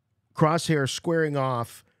Crosshair squaring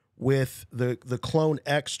off with the Clone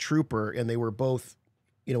X trooper, and they were both,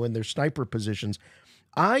 in their sniper positions.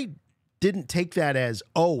 I didn't take that as,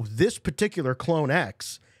 oh, this particular Clone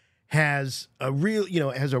X has a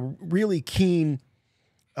really keen,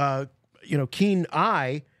 keen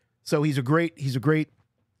eye. So he's a great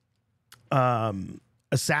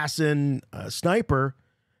assassin, sniper.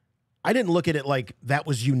 I didn't look at it like that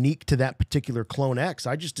was unique to that particular Clone X.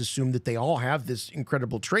 I just assumed that they all have this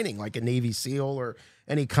incredible training, like a Navy SEAL or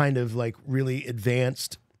any kind of really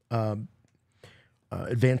advanced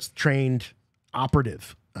trained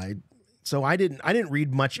operative. So I didn't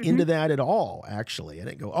read much into that at all. Actually, I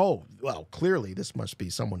didn't go, oh, well, clearly this must be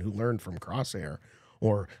someone who learned from Crosshair,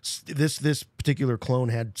 or this particular clone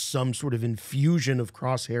had some sort of infusion of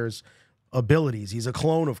Crosshair's abilities. He's a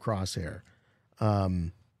clone of Crosshair.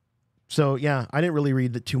 So yeah, I didn't really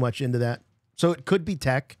read too much into that. So it could be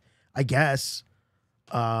tech, I guess.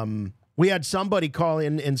 We had somebody call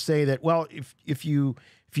in and say that, well, if you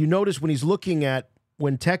notice when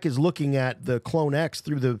Tech is looking at the Clone X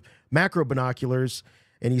through the macro binoculars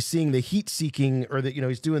and he's seeing the heat seeking, or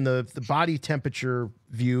he's doing the body temperature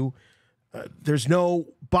view, there's no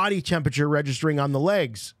body temperature registering on the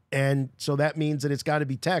legs. And so that means that it's got to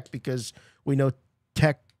be Tech, because we know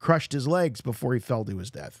Tech crushed his legs before he fell to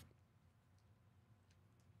his death.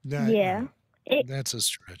 Yeah. That's a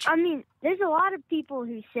stretch. I mean, there's a lot of people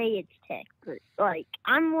who say it's Tech, but like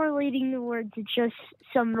I'm more leaning towards it's just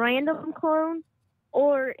some random clone,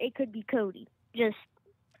 or it could be Cody. Just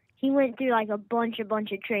he went through like a bunch of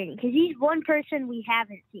training, because he's one person we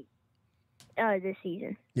haven't seen this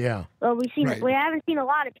season. Yeah. Well, Right. We haven't seen a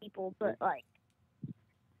lot of people, but like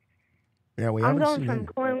yeah, we I'm haven't going seen from him.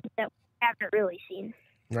 clones that we haven't really seen.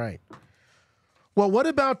 Right. Well, what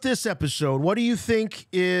about this episode? What do you think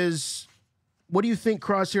Crosshair's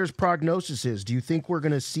prognosis is? Do you think we're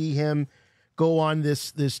going to see him go on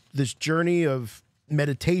this journey of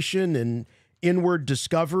meditation and inward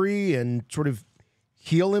discovery and sort of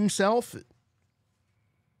heal himself?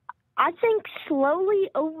 I think slowly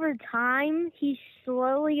over time, he's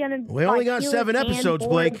slowly going to. We only got 7 episodes,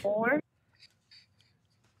 Blake.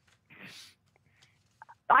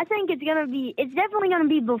 I think it's definitely going to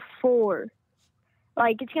be before.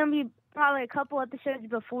 Like, it's going to be probably a couple episodes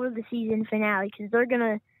before the season finale, because they're going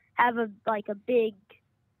to have a big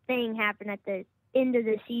thing happen at the end of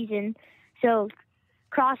the season. So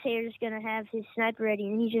Crosshair's going to have his sniper ready,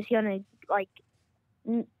 and he's just going to, like,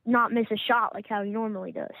 not miss a shot like how he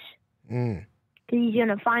normally does. Because he's going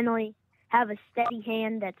to finally have a steady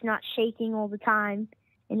hand that's not shaking all the time,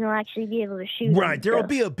 and he'll actually be able to shoot. Right. There will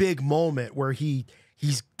be a big moment where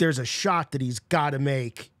there's a shot that he's got to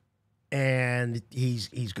make, and he's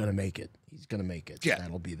going to make it. He's going to make it. Yeah.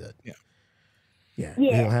 That'll be the Yeah.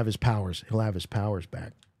 He'll have his powers. He'll have his powers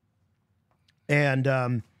back. And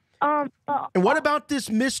and what about this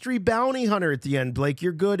mystery bounty hunter at the end, Blake?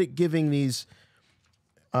 You're good at giving these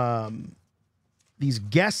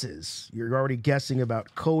guesses. You're already guessing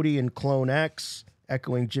about Cody and Clone X,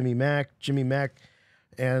 echoing Jimmy Mack.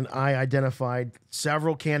 And I identified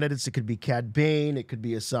several candidates. It could be Cad Bane. It could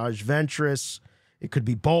be Asajj Ventress. It could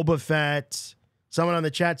be Boba Fett. Someone on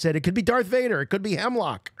the chat said it could be Darth Vader. It could be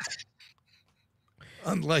Hemlock.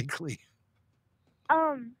 Unlikely.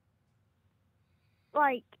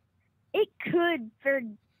 Like it could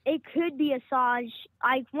be Asajj.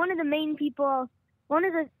 One of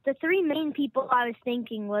the 3 main people I was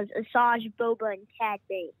thinking was Asajj, Boba, and Cad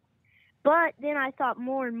Bane. But then I thought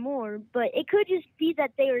more and more, but it could just be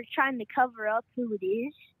that they were trying to cover up who it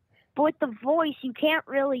is. But with the voice, you can't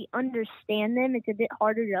really understand them. It's a bit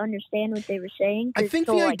harder to understand what they were saying. I think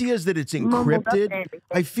the idea is that it's encrypted.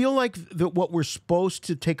 I feel like what we're supposed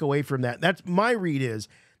to take away from that's my read, is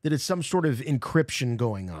that it's some sort of encryption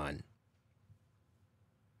going on.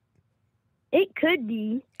 It could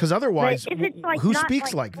be. Because otherwise, if it's who not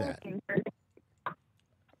speaks like that?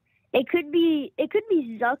 It could be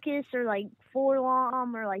Zuckuss or like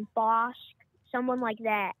Forlom or like Bosk, someone like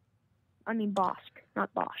that. I mean Bosk,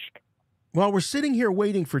 not Bosk. Well, we're sitting here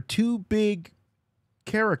waiting for 2 big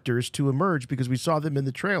characters to emerge because we saw them in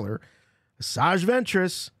the trailer: Asajj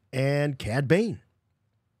Ventress and Cad Bane.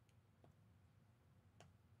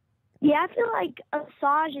 Yeah, I feel like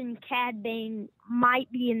Asajj and Cad Bane might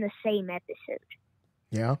be in the same episode.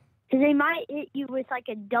 Yeah. Because they might hit you with like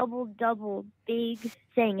a double big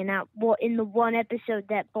thing, and in the one episode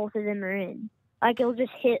that both of them are in, like it'll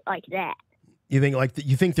just hit like that. You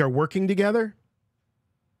think they're working together?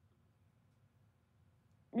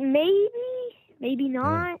 Maybe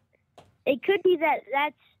not. It could be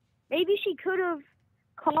that's maybe she could have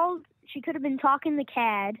been talking to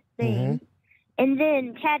Cad Bane, and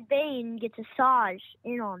then Cad Bane gets Asajj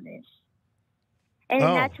in on this. And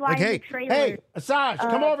that's why in the trailer... Hey, Asajj,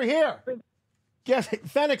 come over here. Get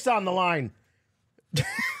Fennec's on the line.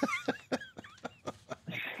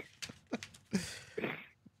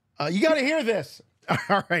 You got to hear this.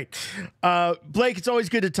 All right. Blake, it's always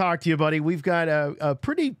good to talk to you, buddy. We've got a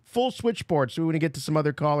pretty full switchboard, so we want to get to some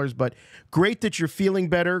other callers, but great that you're feeling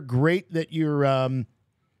better. Great that you're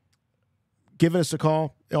giving us a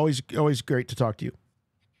call. Always great to talk to you.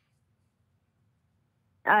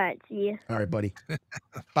 All right, see you. All right, buddy.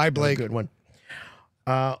 Bye, Blake. Good one.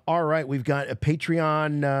 All right, we've got a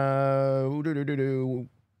Patreon.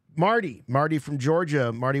 Marty from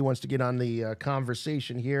Georgia. Marty wants to get on the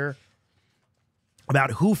conversation here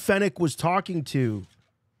about who Fennec was talking to.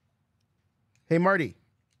 Hey, Marty.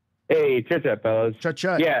 Hey, chut-chut, fellas.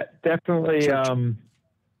 Chut-chut. Yeah, definitely.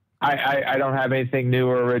 I don't have anything new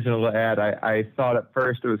or original to add. I thought at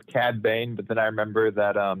first it was Cad Bane, but then I remember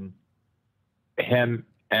that him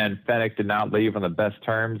and Fennec did not leave on the best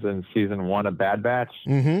terms in season 1 of Bad Batch.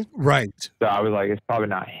 Mm-hmm. Right. So I was like, it's probably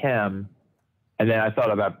not him. And then I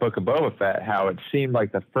thought about Book of Boba Fett, how it seemed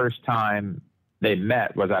like the first time they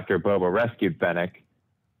met was after Boba rescued Fennec.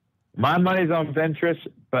 My money's on Ventress,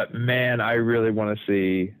 but man, I really want to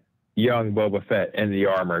see young Boba Fett in the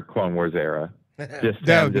armor Clone Wars era.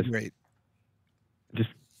 That would be great. Just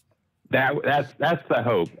that's the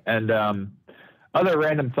hope. And other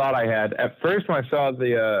random thought I had at first when I saw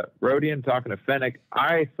the Rodian talking to Fennec,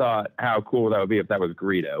 I thought how cool that would be if that was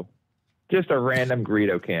Greedo, just a random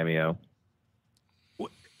Greedo cameo.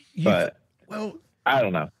 But I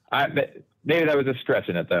don't know. Maybe that was just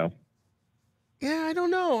stretching it though. Yeah, I don't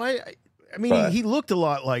know. I mean, he looked a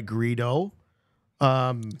lot like Greedo.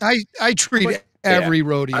 I treat every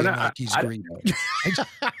Rodian like he's Greedo.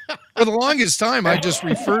 For the longest time, I just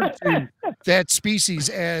referred to that species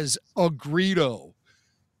as a Greedo.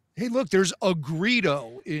 Hey, look, there's a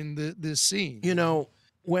Greedo in this scene. You know,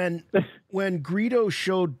 when Greedo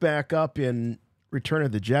showed back up in Return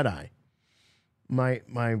of the Jedi,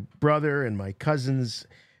 my brother and my cousins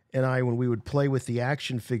and I, when we would play with the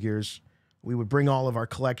action figures, we would bring all of our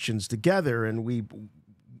collections together, and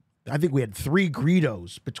I think we had 3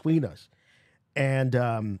 Greedos between us. And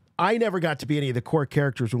I never got to be any of the core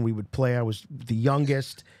characters when we would play. I was the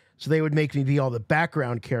youngest, so they would make me be all the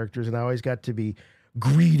background characters, and I always got to be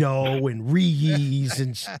Greedo and Reese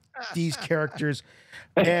and these characters.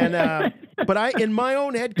 And but in my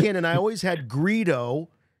own headcanon, I always had Greedo,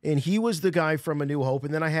 and he was the guy from A New Hope,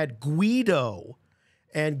 and then I had Guido,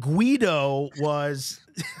 and Guido was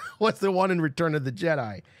the one in Return of the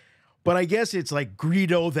Jedi. But I guess it's like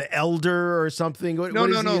Greedo the Elder or something. No.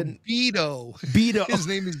 Beto. Beto. His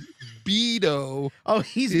name is Beto. Oh,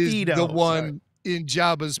 he's Beto. The one in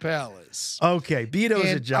Jabba's palace. Okay, Beto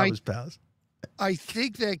is at Jabba's palace. I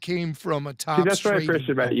think that came from a top. See, that's what I appreciate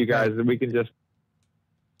about you guys, that we can just.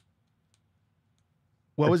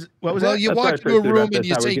 What was well, that? you walk into a room and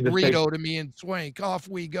you say Greedo to me and Swank, off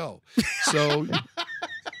we go. So,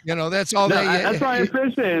 that's all That's why I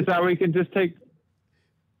appreciate it, is how we can just take.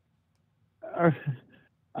 I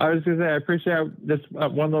was going to say, I appreciate this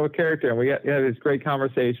one little character, and we get these great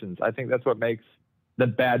conversations. I think that's what makes the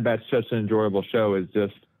Bad Batch such an enjoyable show, is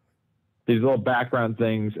just these little background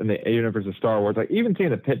things in the universe of Star Wars. Like even seeing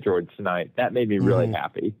the pit droids tonight, that made me really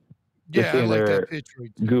happy. Just seeing their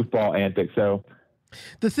goofball antics. So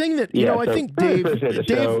the thing that I think Dave and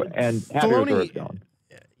Filoni,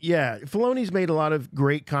 Filoni's made a lot of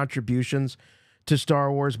great contributions to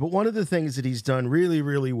Star Wars, but one of the things that he's done really,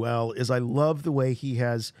 really well is I love the way he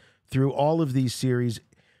has, through all of these series,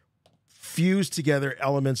 fused together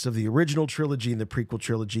elements of the original trilogy and the prequel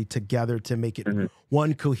trilogy together to make it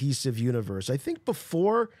one cohesive universe. I think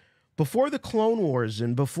before the Clone Wars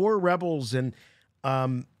and before Rebels, and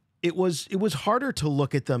it was harder to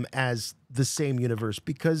look at them as the same universe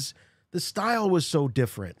because the style was so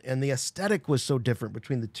different and the aesthetic was so different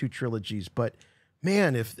between the two trilogies. But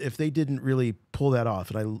man, if they didn't really pull that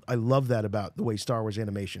off, and I love that about the way Star Wars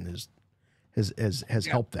animation has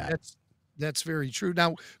helped that. That's very true.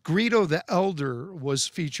 Now, Greedo the Elder was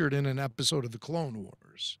featured in an episode of the Clone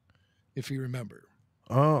Wars, if you remember.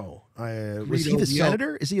 Oh, was he the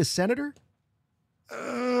senator? Is he a senator?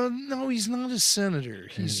 No, he's not a senator.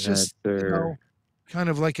 He's just kind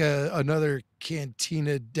of like another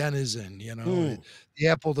cantina denizen. The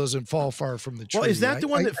apple doesn't fall far from the tree. Well, is that the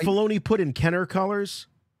one that Filoni put in Kenner colors?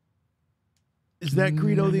 Is that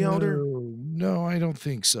Greedo the Elder? No, I don't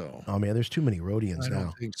think so. Oh man, there's too many Rodians now. I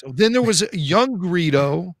don't think so. Then there was a young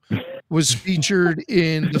Greedo was featured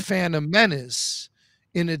in The Phantom Menace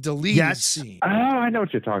in a deleted scene. Oh, I know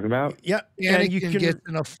what you're talking about. Yeah, and you can get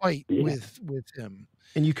in a fight with him,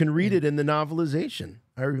 and you can read it in the novelization.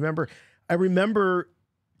 I remember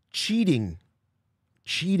cheating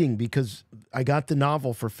because I got the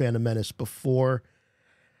novel for Phantom Menace before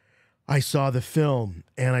I saw the film,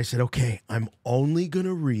 and I said, okay, I'm only going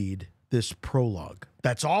to read this prologue.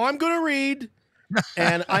 That's all I'm going to read.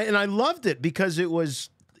 and I loved it because it was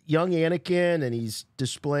young Anakin, and he's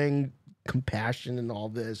displaying compassion and all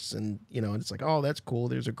this, and and it's like, oh, that's cool.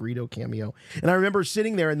 There's a Greedo cameo. And I remember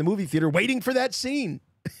sitting there in the movie theater waiting for that scene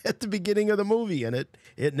at the beginning of the movie, and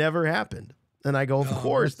it never happened. And I go, of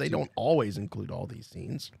course, they don't always include all these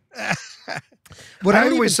scenes. What I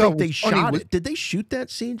always thought they shot it. Did they shoot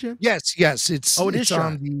that scene, Jim? Yes. It's on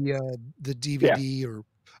the DVD, or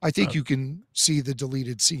I think you can see the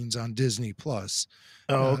deleted scenes on Disney Plus.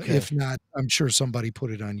 Oh, okay. If not, I'm sure somebody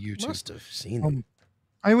put it on YouTube. Must have seen them.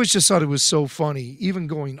 I always just thought it was so funny, even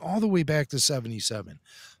going all the way back to 77.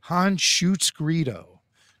 Han shoots Greedo.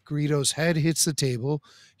 Greedo's head hits the table.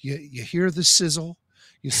 You hear the sizzle.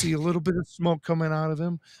 You see a little bit of smoke coming out of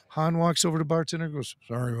him. Han walks over to bartender, goes,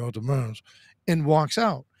 "Sorry about the mess," and walks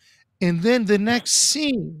out. And then the next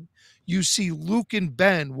scene, you see Luke and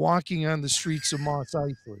Ben walking on the streets of Mos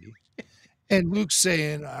Eisley. And Luke's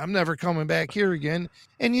saying, "I'm never coming back here again."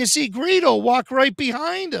 And you see Greedo walk right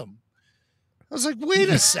behind him. I was like, wait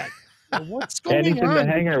a second. What's And he's going in the on?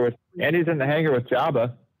 hangar with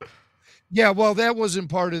Jabba. Yeah, well, that wasn't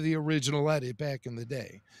part of the original edit back in the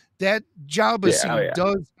day. That Jabba scene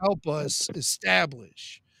does help us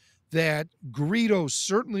establish that Greedo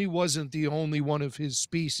certainly wasn't the only one of his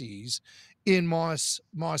species in Mos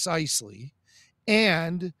Eisley,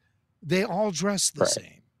 and they all dress the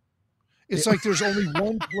same. It's like there's only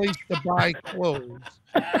one place to buy clothes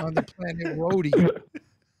on the planet Rhodey.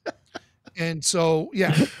 And so,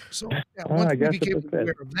 once we became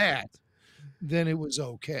aware of that, then it was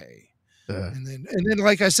okay. And then,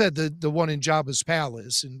 like I said, the one in Jabba's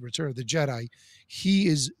palace in Return of the Jedi, he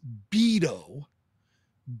is Beedo,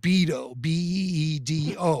 B-E-E-D-O.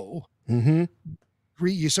 Mm-hmm.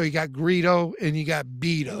 So you got Greedo and you got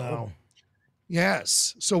Beedo. Wow.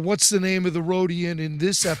 Yes. So what's the name of the Rhodian in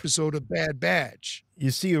this episode of Bad Batch?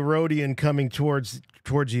 You see a Rhodian coming towards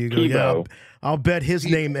you. You go, yeah, I'll bet his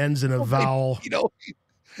name ends in a vowel.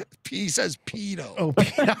 P says pedo.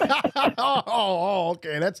 Oh,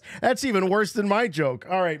 okay. That's even worse than my joke.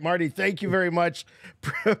 All right, Marty, thank you very much.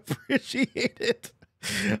 Appreciate it.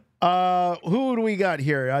 Who do we got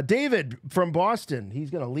here? David from Boston. He's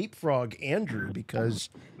going to leapfrog Andrew because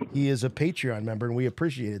he is a Patreon member, and we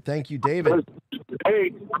appreciate it. Thank you, David.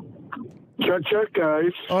 Hey, chut,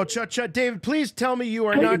 guys. Oh, chut. David, please tell me you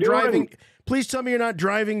are not driving. Please tell me you're not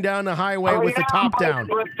driving down the highway with the top down.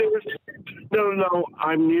 No.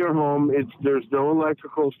 I'm near home. There's no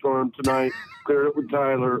electrical storm tonight. Cleared it with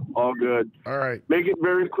Tyler. All good. All right. Make it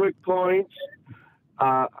very quick points.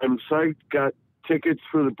 I'm psyched. Got tickets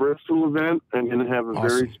for the Bristol event. I'm going to have a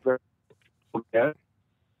very special guest.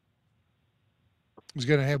 He's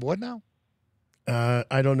going to have what now?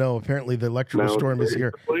 I don't know. Apparently the electrical storm is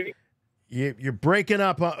here. You're breaking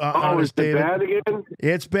up on us, David. Is it bad again?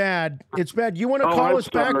 It's bad. It's bad. You want to call us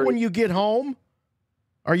back when you get home?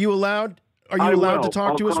 Are you allowed? Are you allowed to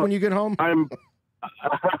talk to us when you get home?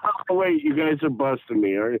 Wait, you guys are busting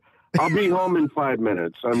me. I'll be home in 5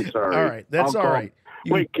 minutes. I'm sorry. All right. That's all right.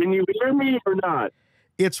 Wait, can you hear me or not?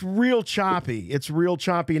 It's real choppy.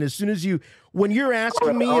 And as soon as when you're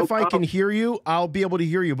asking me if I can hear you, I'll be able to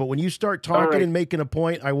hear you. But when you start talking and making a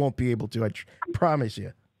point, I won't be able to. I promise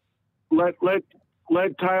you. Let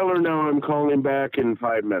Tyler know I'm calling back in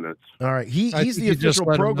 5 minutes. All right. He's the official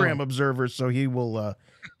program observer, so he will know.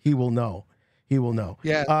 He will know.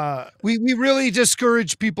 Yeah. We really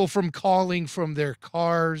discourage people from calling from their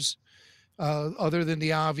cars, other than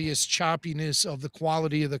the obvious choppiness of the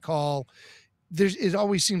quality of the call. It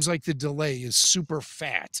always seems like the delay is super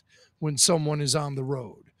fat when someone is on the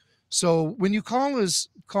road. So when you call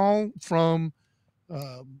from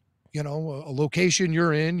a location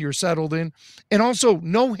you're settled in, and also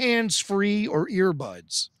no hands-free or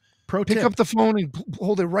earbuds. Pick up the phone and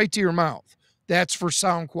hold it right to your mouth. That's for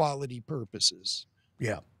sound quality purposes.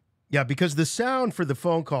 Yeah, because the sound for the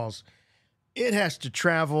phone calls, it has to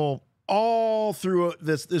travel all through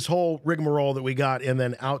this whole rigmarole that we got and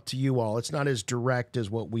then out to you all. It's not as direct as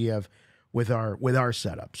what we have with our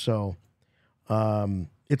setup. So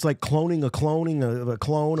it's like cloning a clone of a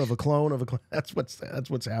clone of a clone of a clone. That's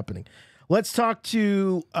what's happening. Let's talk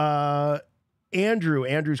to Andrew.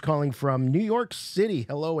 Andrew's calling from New York City.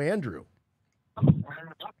 Hello, Andrew.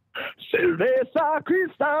 Cerveza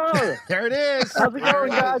Cristal. There it is. How's it going,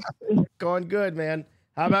 guys? Going good, man.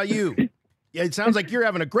 How about you? Yeah, it sounds like you're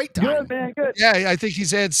having a great time. Good, man. Good. Yeah, I think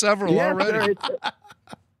he's had several already.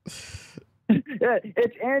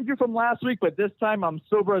 It's Andrew from last week, but this time I'm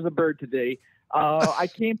sober as a bird today. I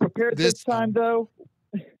came prepared this time, though.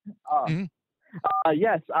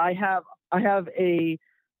 Yes, I have an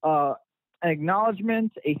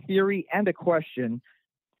acknowledgement, a theory, and a question.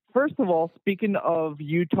 First of all, speaking of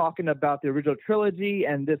you talking about the original trilogy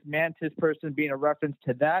and this Mantis person being a reference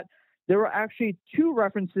to that, there were actually 2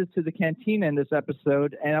 references to the cantina in this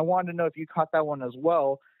episode, and I wanted to know if you caught that one as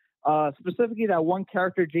well. Specifically, that one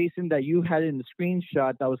character, Jason, that you had in the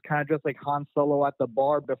screenshot that was kind of just like Han Solo at the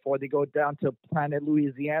bar before they go down to Planet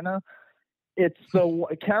Louisiana. It's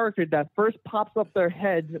the character that first pops up their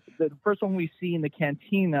head, the first one we see in the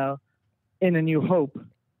cantina in A New Hope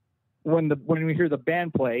when we hear the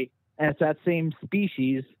band play, and it's that same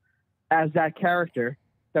species as that character.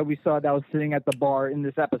 that we saw that was sitting at the bar in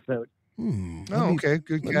this episode. Okay.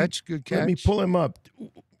 Good catch. Good catch. Let me pull him up.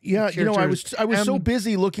 Yeah, you know, I was so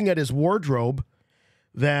busy looking at his wardrobe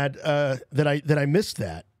that I missed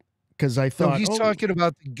that because I thought he's talking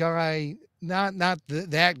about the guy, not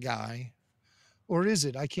that guy, or is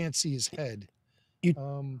it? I can't see his head.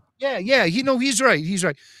 Yeah. He's right. He's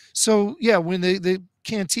right. So yeah, when the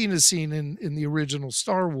cantina scene in the original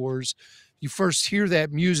Star Wars, you first hear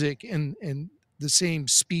that music and the same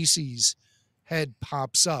species head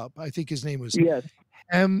pops up. I think his name was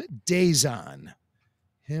Hem Dazon.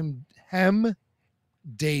 Hem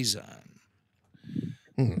Dazon.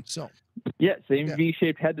 So yeah, same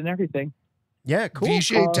V-shaped head and everything. Yeah, cool.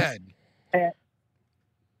 V-shaped head.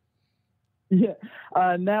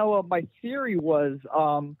 Now my theory was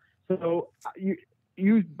so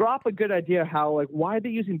you brought up a good idea how, like, why are they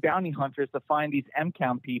using bounty hunters to find these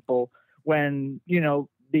M-count people when, you know,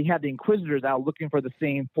 they had the Inquisitors out looking for the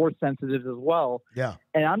same Force sensitives as well. Yeah.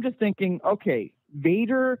 And I'm just thinking, okay,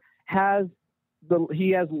 Vader has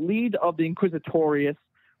lead of the Inquisitorius.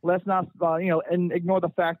 Let's not, and ignore the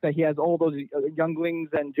fact that he has all those younglings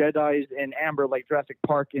and Jedis in amber, like Jurassic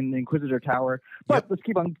Park in the Inquisitor Tower. But let's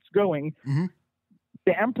keep on going. Mm-hmm.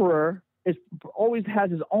 The Emperor always has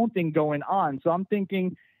his own thing going on. So I'm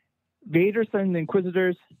thinking Vader sending the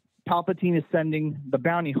Inquisitors, Palpatine is sending the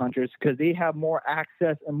bounty hunters because they have more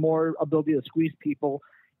access and more ability to squeeze people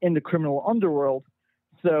in the criminal underworld.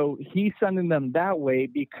 So he's sending them that way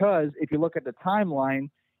because if you look at the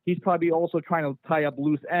timeline, he's probably also trying to tie up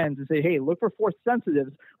loose ends and say, hey, look for Force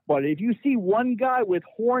sensitives. But if you see one guy with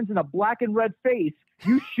horns and a black and red face,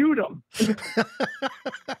 you shoot him.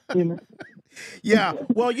 Yeah.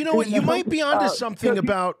 Well, you know what? You might be onto something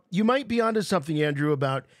Andrew,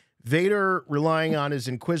 about Vader relying on his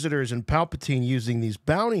Inquisitors and Palpatine using these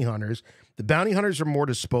bounty hunters. The bounty hunters are more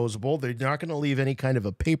disposable. They're not going to leave any kind of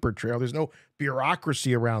a paper trail. There's no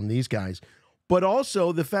bureaucracy around these guys. But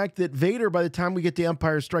also the fact that Vader, by the time we get to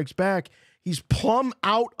Empire Strikes Back, he's plumb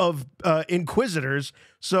out of Inquisitors.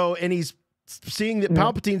 And he's seeing that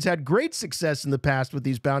Palpatine's had great success in the past with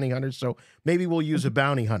these bounty hunters. So maybe we'll use a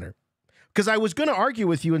bounty hunter. Because I was going to argue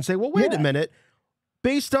with you and say, well, wait a minute.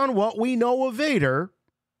 Based on what we know of Vader,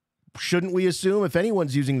 shouldn't we assume if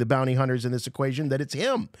anyone's using the bounty hunters in this equation that it's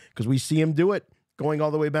him? Because we see him do it going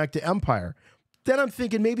all the way back to Empire. Then I'm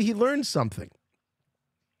thinking maybe he learned something.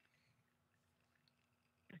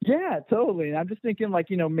 Yeah, totally. And I'm just thinking, like,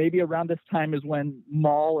 maybe around this time is when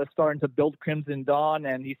Maul is starting to build Crimson Dawn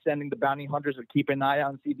and he's sending the bounty hunters to keep an eye out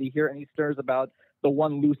and see if they hear any stirs about the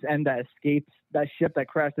one loose end that escaped that ship that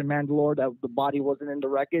crashed in Mandalore, that the body wasn't in the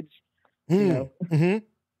wreckage. Mm-hmm.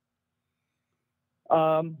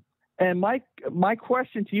 And my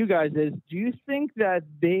question to you guys is, do you think that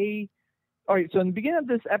all right, so in the beginning of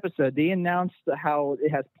this episode, they announced how it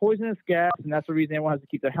has poisonous gas, and that's the reason everyone has to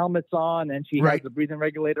keep their helmets on, and she has the breathing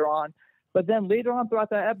regulator on. But then later on throughout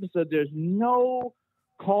that episode, there's no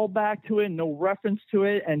callback to it, no reference to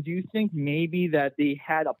it. And do you think maybe that they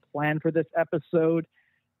had a plan for this episode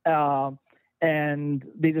and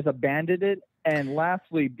they just abandoned it? And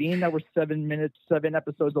lastly, being that we're 7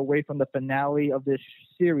 episodes away from the finale of this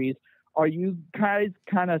series, are you guys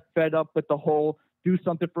kind of fed up with the whole do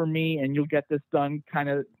something for me and you'll get this done kind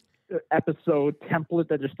of episode template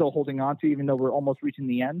that you're still holding on to, even though we're almost reaching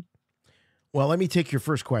the end? Well, let me take your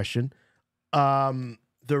first question. The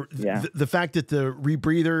fact that the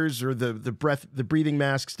rebreathers or the breathing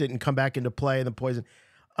masks didn't come back into play and the poison.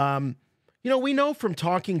 We know from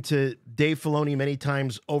talking to Dave Filoni many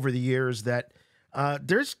times over the years that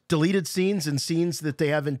there's deleted scenes and scenes that they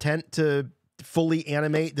have intent to fully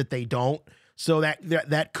animate that they don't. So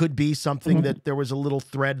that could be something that there was a little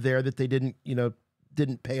thread there that they didn't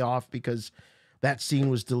pay off because that scene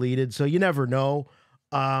was deleted. So you never know.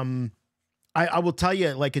 I will tell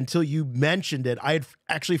you, like, until you mentioned it, I had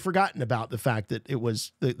actually forgotten about the fact that it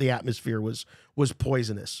was the atmosphere was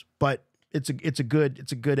poisonous. But it's a good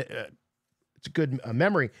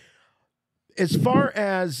memory. As far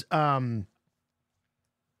as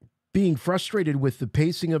being frustrated with the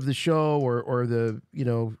pacing of the show or the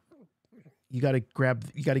you got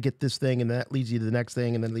to get this thing and that leads you to the next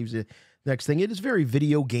thing and then leaves you the next thing. It is very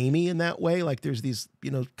video gamey in that way. Like there's these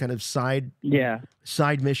kind of side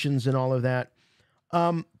missions and all of that.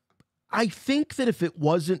 I think that if it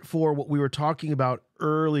wasn't for what we were talking about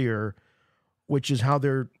earlier, which is how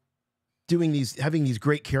they're having these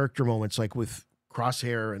great character moments like with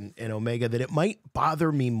Crosshair and Omega, that it might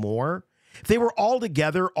bother me more. If they were all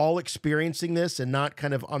together, all experiencing this and not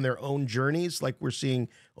kind of on their own journeys, like we're seeing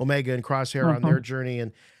Omega and Crosshair on their journey.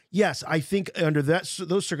 And yes, I think under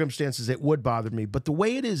those circumstances, it would bother me. But the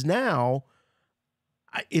way it is now,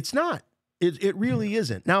 It's not. It really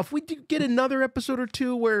isn't. Now, if we do get another episode or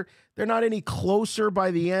two where they're not any closer by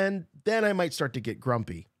the end, then I might start to get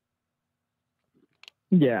grumpy.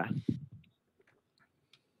 Yeah.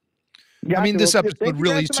 I mean, this Gotcha. Well, episode thank you for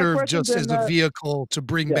really answering my served questions, just as and, a vehicle to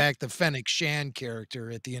bring yeah. back the Fennec Shan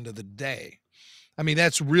character at the end of the day. I mean,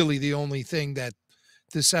 that's really the only thing that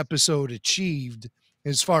this episode achieved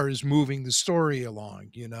as far as moving the story along,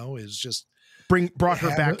 is just brought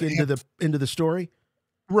her back into the story.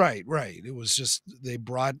 Right. It was just they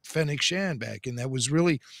brought Fennec Shan back, and that was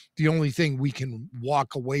really the only thing we can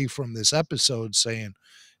walk away from this episode saying,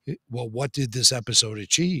 well, what did this episode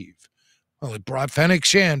achieve? Well, it brought Fennec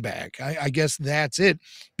Shan back. I guess that's it,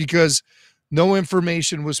 because no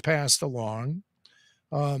information was passed along.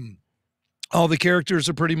 All the characters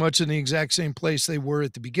are pretty much in the exact same place they were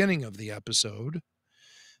at the beginning of the episode.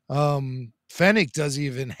 Fennec doesn't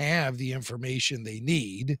even have the information they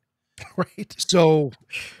need. Right. So,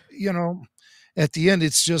 at the end,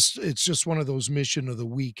 it's just one of those mission of the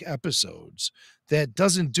week episodes that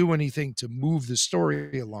doesn't do anything to move the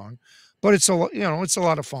story along, but it's it's a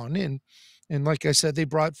lot of fun. And like I said, they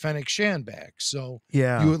brought Fennec Shan back. So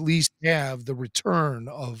Yeah. you at least have the return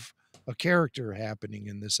of a character happening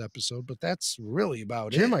in this episode, but that's really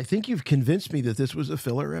about Jim, it. I think you've convinced me that this was a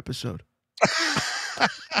filler episode.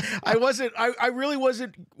 I really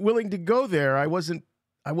wasn't willing to go there. I wasn't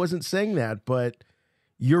saying that, but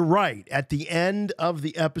you're right. At the end of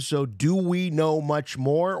the episode, do we know much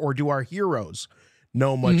more, or do our heroes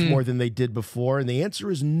know much more than they did before? And the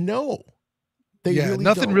answer is no.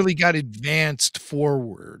 Nothing don't. really got advanced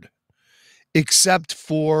forward, except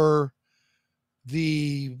for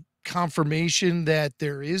the confirmation that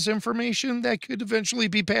there is information that could eventually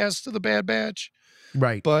be passed to the Bad Batch.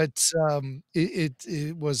 Right. But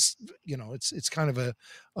it was, it's kind of a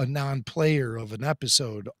non-player of an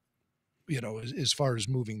episode, as far as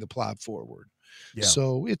moving the plot forward. Yeah.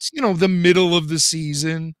 So it's, the middle of the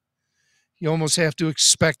season. You almost have to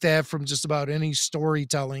expect that from just about any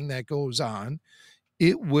storytelling that goes on.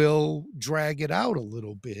 It will drag it out a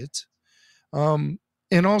little bit. And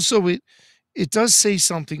also it does say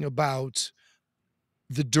something about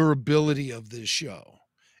the durability of this show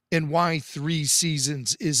and why 3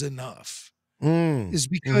 seasons is enough. Is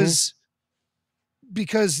because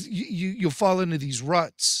you'll fall into these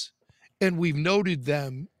ruts, and we've noted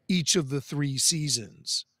them each of the 3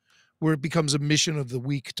 seasons where it becomes a mission of the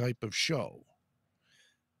week type of show.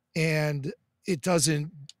 And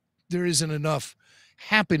there isn't enough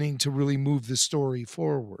happening to really move the story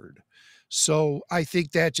forward. So I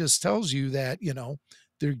think that just tells you that,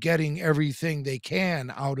 they're getting everything they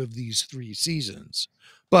can out of these 3 seasons,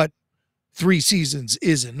 but 3 seasons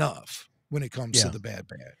is enough when it comes to the Bad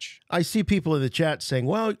Batch. I see people in the chat saying,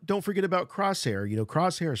 well, don't forget about Crosshair.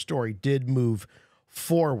 Crosshair's story did move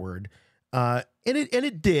forward. And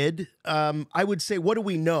it did. I would say, what do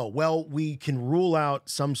we know? Well, we can rule out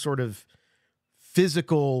some sort of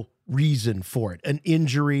physical reason for it, an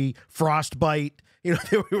injury, frostbite.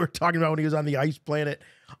 That we were talking about when he was on the ice planet.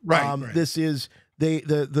 Right. This is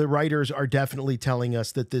the writers are definitely telling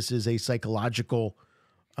us that this is a psychological.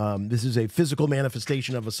 This is a physical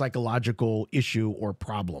manifestation of a psychological issue or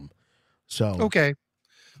problem. So okay.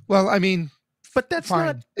 Well, I mean, but that's fine.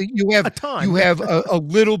 not You have a ton. You have a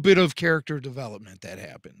little bit of character development that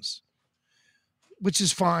happens, which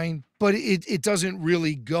is fine, but it doesn't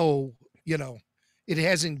really go, it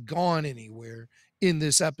hasn't gone anywhere in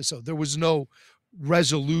this episode. There was no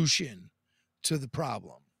resolution to the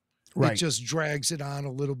problem. Right. It just drags it on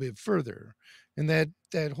a little bit further. And that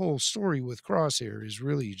whole story with Crosshair is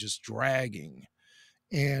really just dragging.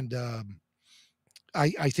 And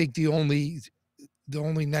I think the only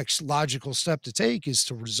next logical step to take is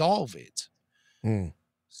to resolve it.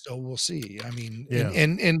 So we'll see. I mean,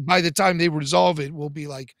 and by the time they resolve it, we'll be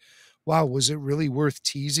like, wow, was it really worth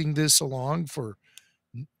teasing this along for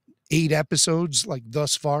 8 episodes, like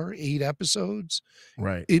thus far, 8 episodes?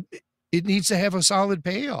 Right. It needs to have a solid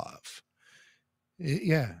payoff.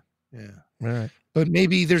 Yeah. Right. But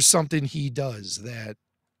maybe there's something he does that.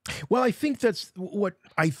 Well, I think that's going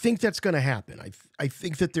to happen. I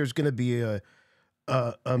think that there's going to be a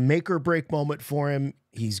make or break moment for him.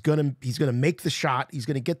 He's gonna make the shot. He's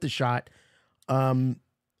gonna get the shot. I'll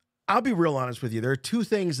be real honest with you. There are 2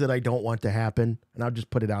 things that I don't want to happen, and I'll just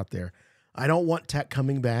put it out there. I don't want Tech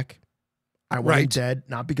coming back. I want him dead,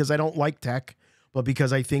 not because I don't like Tech, but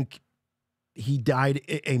because I think he died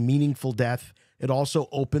a meaningful death. It also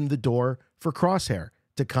opened the door for Crosshair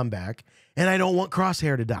to come back, and I don't want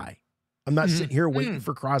Crosshair to die. I'm not sitting here waiting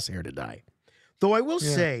for Crosshair to die. Though I will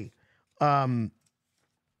say,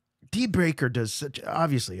 D. Baker does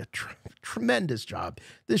obviously a tremendous job.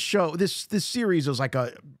 This show, this series is like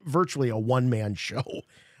virtually a one-man show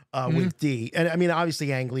with D. And I mean,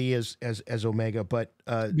 obviously Ang Lee as Omega, but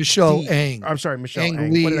Michelle Ang. I'm sorry, Michelle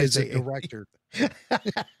Ang Lee is a director.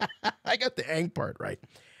 I got the Ang part right.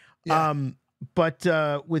 Yeah. But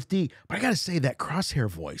with D, but I got to say that Crosshair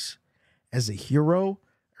voice as a hero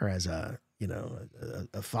or as a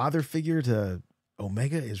father figure to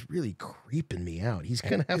Omega is really creeping me out. He's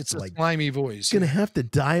gonna have it's to a slimy voice. He's gonna have to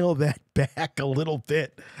dial that back a little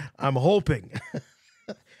bit. I'm hoping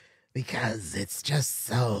because it's just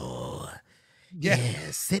so. Yeah,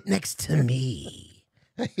 sit next to me.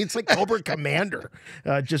 It's like Cobra Commander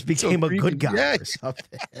just became a good guy or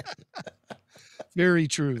something. Very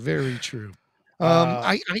true. Very true.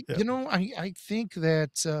 I think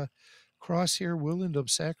that Crosshair will end up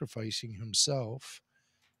sacrificing himself.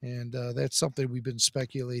 And that's something we've been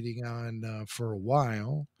speculating on for a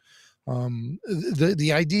while.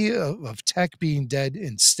 The idea of Tech being dead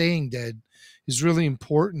and staying dead is really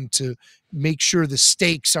important to make sure the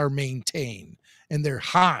stakes are maintained and they're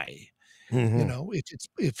high. Mm-hmm. You know,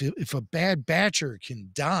 if a Bad Batcher can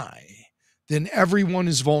die, then everyone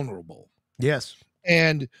is vulnerable. Yes.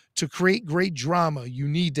 And to create great drama, you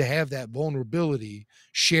need to have that vulnerability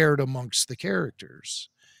shared amongst the characters.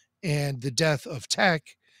 And the death of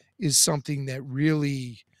Tech is something that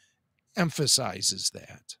really emphasizes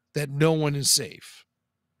that no one is safe.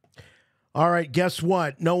 All right, guess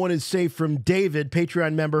what? No one is safe from David,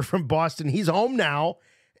 Patreon member from Boston. He's home now,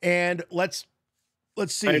 and let's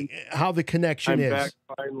see how the connection is.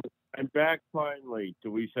 I'm back finally.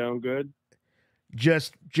 Do we sound good?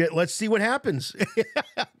 Just let's see what happens.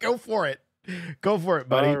 Go for it. Go for it,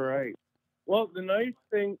 buddy. All right. Well, the nice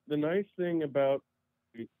thing about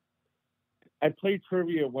I play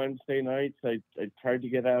trivia Wednesday nights. I tried to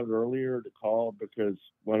get out earlier to call because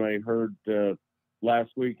when I heard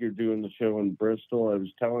last week you're doing the show in Bristol, I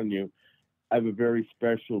was telling you I have a very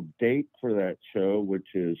special date for that show, which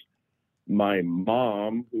is my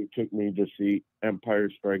mom, who took me to see Empire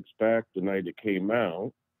Strikes Back the night it came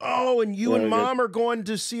out. Oh, and you and Mom are going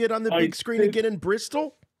to see it on the big screen again in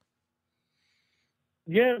Bristol?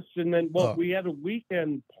 Yes, and then we had a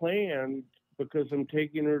weekend planned because I'm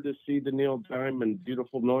taking her to see the Neil Diamond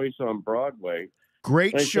Beautiful Noise on Broadway.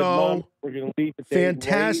 Great show. Said, Mom, we're going to leave the day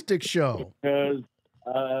fantastic show. Because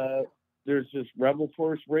there's this Rebel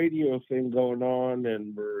Force radio thing going on,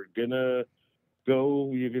 and we're going to go.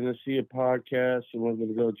 You're going to see a podcast, and we're going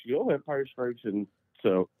to go to Empire Strikes, and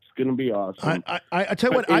so it's going to be awesome. I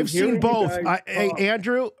tell you what, I've seen both. Hey,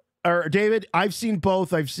 Andrew or David, I've seen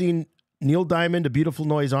both. I've seen Neil Diamond, A Beautiful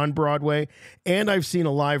Noise on Broadway, and I've seen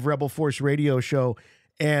a live Rebel Force radio show,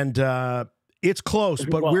 and it's close,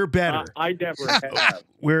 but we're better. I never have.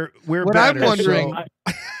 We're what better. I'm wondering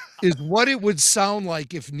is what it would sound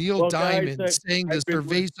like if Neil Diamond sang the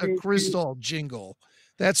Cerveza Crystal jingle.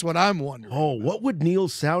 That's what I'm wondering. Oh, what would Neil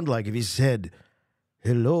sound like if he said,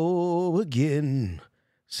 "Hello again,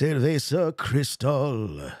 Cerveza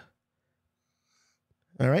Crystal"?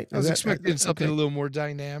 All right. I was expecting something a little more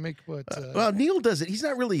dynamic, but well, Neil does it. He's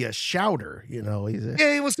not really a shouter, you know.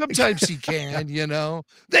 Yeah, well, sometimes he can, you know.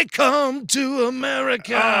 They come to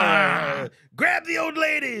America. Grab the old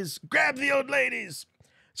ladies. Grab the old ladies.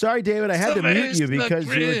 Sorry, David, I had to mute you because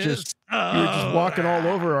you were just walking all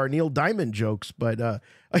over our Neil Diamond jokes, but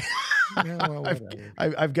I've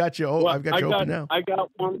got you. Oh, I've got you open now. I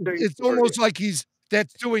got one thing. It's almost like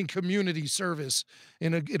that's doing community service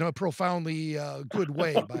in a profoundly good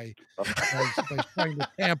way by trying to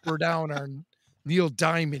tamper down our Neil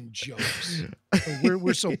Diamond jokes.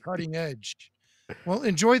 We're so cutting edge. Well,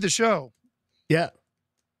 enjoy the show. Yeah.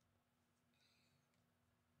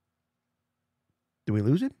 Do we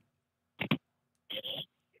lose it?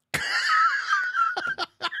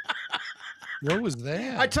 What was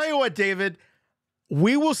that? I tell you what, David,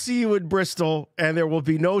 we will see you in Bristol, and there will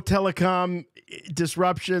be no telecom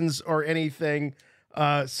disruptions or anything.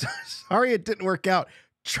 Sorry it didn't work out.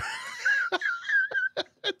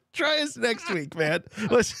 Try us next week, man.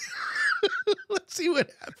 Let's see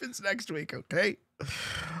what happens next week, okay?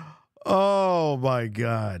 Oh, my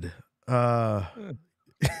God.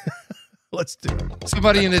 Let's do it.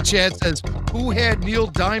 Somebody in the chat says, who had Neil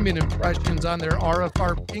Diamond impressions on their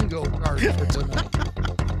RFR bingo card for tonight?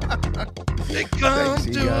 They come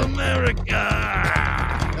to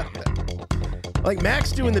America. Like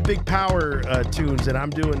Mac's doing the big power tunes, and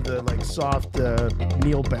I'm doing the soft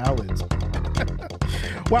Neil ballads.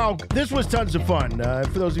 Wow, this was tons of fun.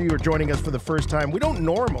 For those of you who are joining us for the first time, we don't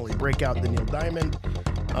normally break out the Neil Diamond.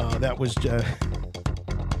 That was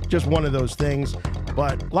just one of those things.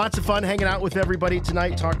 But lots of fun hanging out with everybody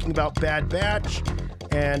tonight, talking about Bad Batch.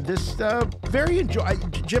 And this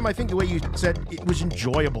Jim, I think the way you said it was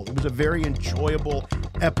enjoyable. It was a very enjoyable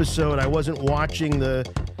episode. I wasn't watching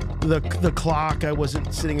the clock. I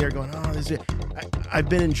wasn't sitting there going, oh, this is it. I've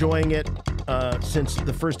been enjoying it since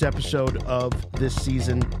the first episode of this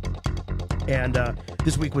season. And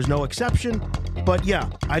this week was no exception. But yeah,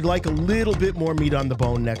 I'd like a little bit more meat on the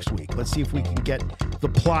bone next week. Let's see if we can get the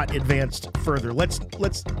plot advanced further. Let's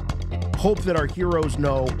hope that our heroes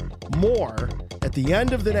know more at the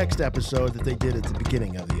end of the next episode that they did at the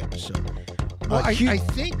beginning of the episode. Well, I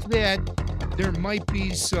think that there might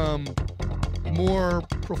be some more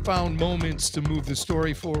profound moments to move the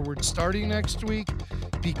story forward starting next week,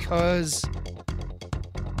 because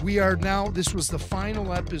this was the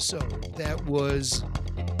final episode that was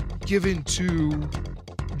given to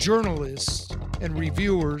journalists and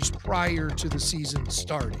reviewers prior to the season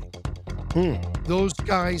starting. Those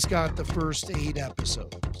guys got the first 8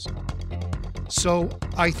 episodes. So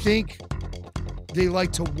I think they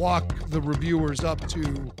like to walk the reviewers up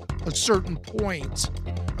to a certain point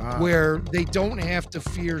where they don't have to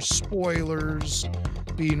fear spoilers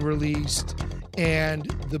being released, and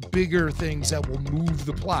the bigger things that will move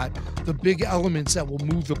the plot, the big elements that will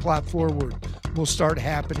move the plot forward, will start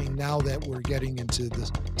happening now that we're getting into the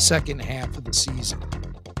second half of the season.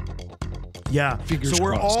 Yeah. Fingers so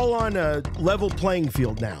we're crossed. all on a level playing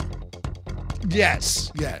field now. Yes.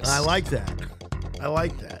 I like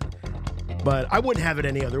that. But I wouldn't have it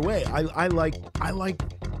any other way. I like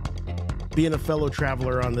being a fellow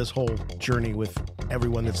traveler on this whole journey with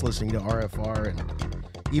everyone that's listening to RFR, and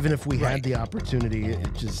even if we had the opportunity,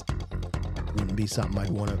 it just wouldn't be something I'd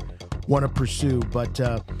want to pursue. But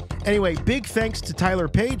anyway, big thanks to Tyler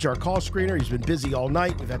Page, our call screener. He's been busy all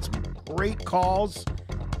night. We've had some great calls.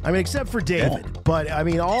 I mean, except for David, but I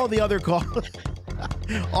mean, all the other calls,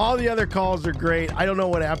 all the other calls are great. I don't know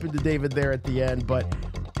what happened to David there at the end, but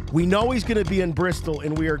we know he's going to be in Bristol,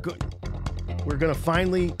 and we're going to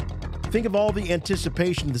finally think of all the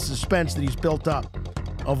anticipation, the suspense that he's built up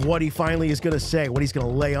of what he finally is going to say, what he's going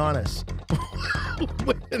to lay on us.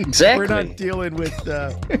 Exactly. We're not dealing with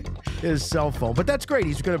his cell phone. But that's great.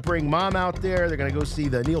 He's going to bring Mom out there. They're going to go see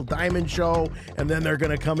the Neil Diamond show, and then they're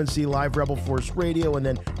going to come and see live Rebel Force Radio and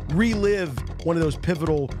then relive one of those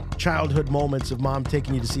pivotal childhood moments of Mom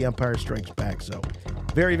taking you to see Empire Strikes Back. So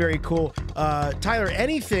very, very cool. Tyler,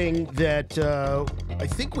 anything that I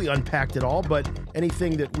think we unpacked it all, but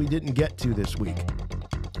anything that we didn't get to this week?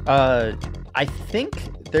 I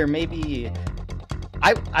think there may be...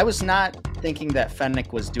 I was not thinking that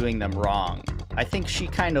Fennec was doing them wrong. I think she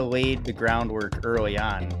kind of laid the groundwork early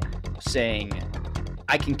on, saying,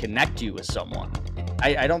 I can connect you with someone.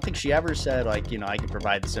 I don't think she ever said, like, you know, I can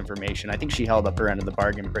provide this information. I think she held up her end of the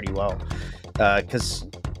bargain pretty well. Because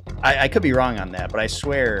I could be wrong on that, but I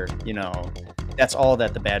swear, you know, that's all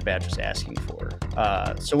that the Bad Batch was asking for.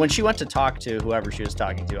 So when she went to talk to whoever she was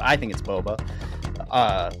talking to, I think it's Boba.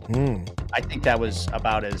 I think that was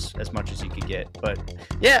about as much as you could get. But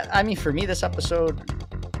yeah, I mean, for me, this episode,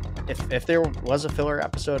 if there was a filler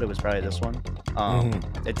episode, it was probably this one.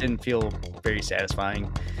 It didn't feel very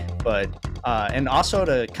satisfying. But and also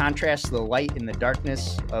to contrast the light and the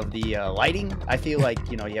darkness of the lighting, I feel like,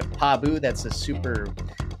 you know, you have Pabu, that's a super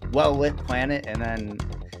well-lit planet, and then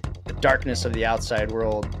the darkness of the outside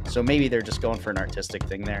world. So maybe they're just going for an artistic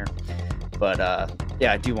thing there. But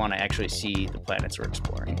yeah, I do want to actually see the planets we're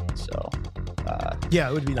exploring. So yeah,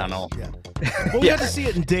 it would be nice. I don't know. Yeah. Well, we got to see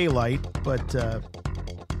it in daylight, but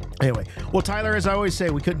anyway. Well, Tyler, as I always say,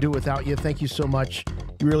 we couldn't do it without you. Thank you so much.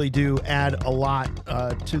 You really do add a lot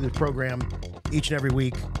to the program each and every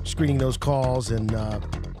week, screening those calls, and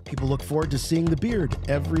people look forward to seeing the beard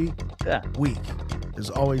every week. There's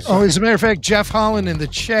always... Oh, as a matter of fact, Jeff Holland in the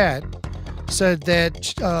chat said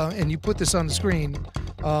that, and you put this on the screen,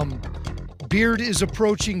 beard is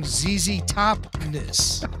approaching ZZ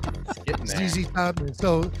Topness. ZZ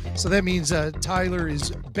Topness. So that means Tyler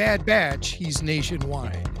is Bad Batch. He's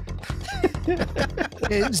nationwide.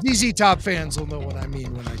 ZZ Top fans will know what I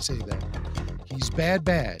mean when I say that. He's Bad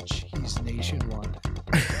Batch. He's nationwide.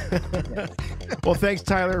 Well, thanks,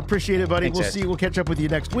 Tyler. Appreciate it, buddy. Thanks, we'll Ed. see. We'll catch up with you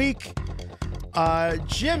next week.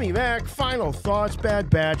 Jimmy Mac, final thoughts. Bad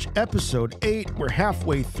Batch, episode 8. We're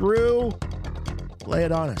halfway through. Lay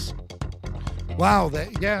it on us. Wow,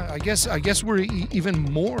 I guess we're even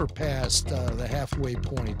more past the halfway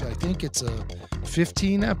point. I think it's a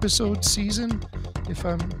 15 episode season,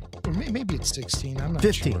 or maybe it's 16. I'm not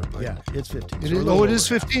 15. sure. But Yeah, it's 15. it So is, a little it is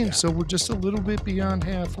over half, 15. yeah. So we're just a little bit beyond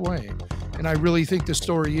halfway, and I really think the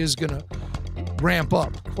story is gonna ramp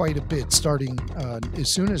up quite a bit starting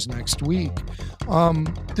as soon as next week.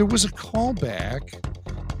 There was a callback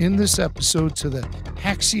in this episode to the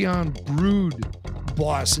Haxion Brood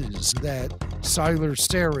bosses that Siler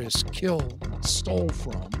Saris stole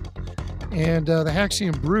from. And the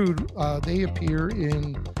Haxion Brood, they appear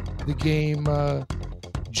in the game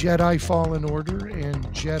Jedi Fallen Order and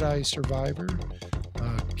Jedi Survivor.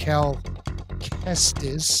 Cal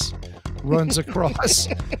Kestis runs across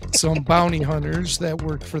some bounty hunters that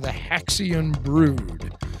work for the Haxion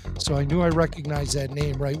Brood. So I knew I recognized that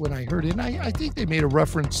name right when I heard it. And I think they made a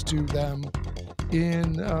reference to them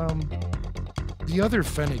in the other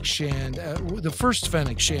Fennec Shand, the first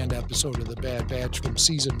Fennec Shand episode of The Bad Batch from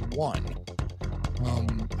season 1.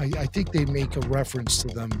 I think they make a reference to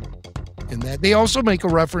them in that. They also make a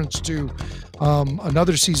reference to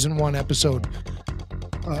another season 1 episode,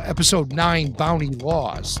 episode 9, Bounty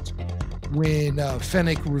Lost, when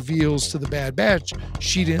Fennec reveals to the Bad Batch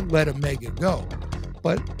she didn't let Omega go.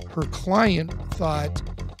 But her client thought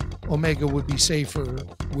Omega would be safer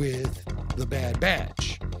with the Bad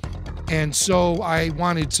Batch. And so I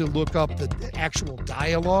wanted to look up the actual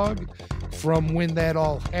dialogue from when that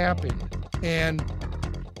all happened. And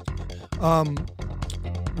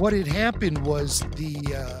what had happened was in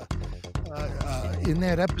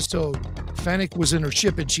that episode, Fennec was in her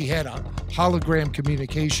ship and she had a hologram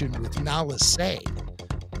communication with Nala Se,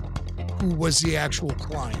 who was the actual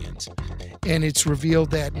client. And it's revealed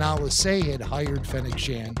that Nala Se had hired Fennec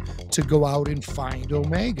Shand to go out and find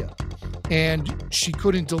Omega. And she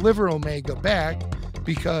couldn't deliver Omega back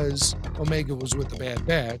because Omega was with the Bad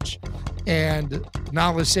Batch. And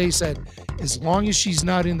Nala Se said, as long as she's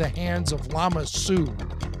not in the hands of Lama Su,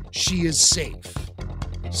 she is safe.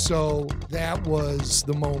 So that was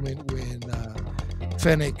the moment when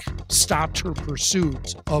Fennec stopped her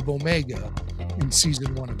pursuit of Omega in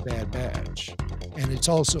season 1 of Bad Batch. And it's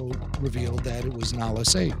also revealed that it was Nala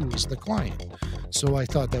Se who was the client. So I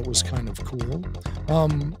thought that was kind of cool.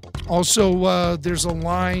 Also, there's a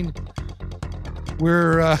line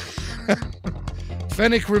where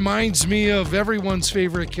Fennec reminds me of everyone's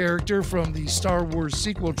favorite character from the Star Wars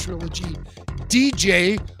sequel trilogy,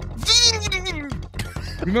 DJ.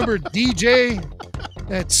 Remember DJ?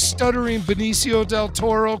 That stuttering Benicio del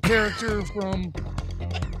Toro character from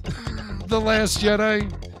The Last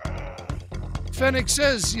Jedi? Fennec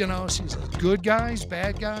says, you know, she says, good guys,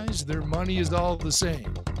 bad guys, their money is all the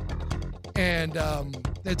same. And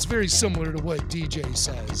that's very similar to what DJ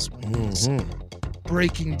says when he's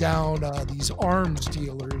breaking down these arms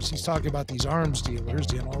dealers. He's talking about these arms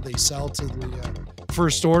dealers, you know, they sell to the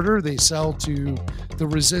First Order, they sell to the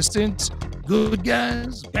Resistance, good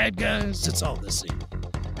guys, bad guys, it's all the same.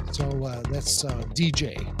 So that's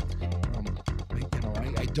DJ.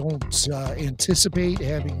 I don't anticipate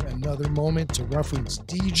having another moment to reference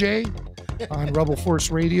DJ on Rebel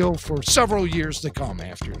Force Radio for several years to come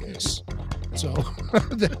after this. So,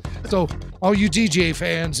 so all you DJ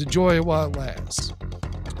fans, enjoy it while it lasts.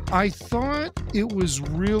 I thought it was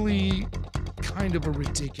really kind of a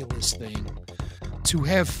ridiculous thing to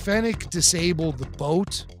have Fennec disable the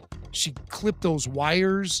boat. She clipped those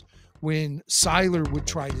wires when Siler would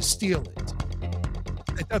try to steal it.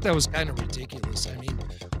 I thought that was kind of ridiculous. I mean,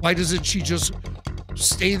 why doesn't she just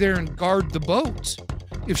stay there and guard the boat?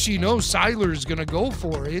 If she knows Siler is going to go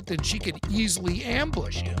for it, then she could easily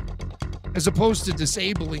ambush him, as opposed to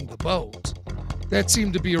disabling the boat. That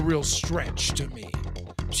seemed to be a real stretch to me.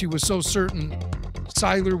 She was so certain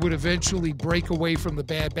Siler would eventually break away from the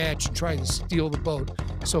Bad Batch and try to steal the boat,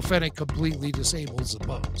 so Fennec completely disables the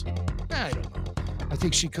boat. I don't know. I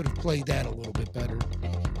think she could have played that a little bit better.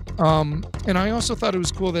 And I also thought it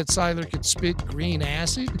was cool that Siler could spit green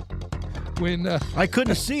acid when I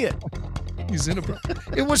couldn't see it. He's in a.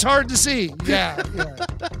 It was hard to see, yeah,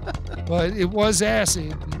 but it was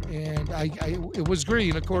acid, and it was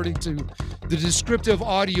green according to the descriptive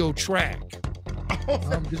audio track.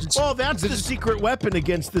 Well, that's the secret weapon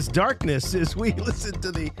against this darkness. Is we listen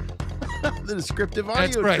to the descriptive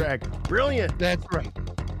audio track. Brilliant. That's right.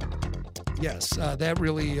 Yes, that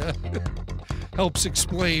really helps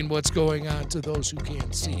explain what's going on to those who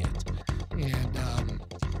can't see it. And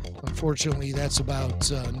unfortunately, that's about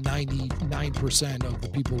 99% of the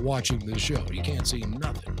people watching this show. You can't see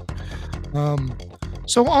nothing.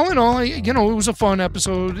 So all in all, it was a fun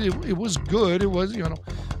episode. It was good. It was, and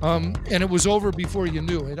it was over before you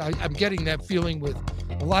knew it. I'm getting that feeling with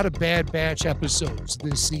a lot of Bad Batch episodes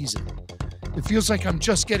this season. It feels like I'm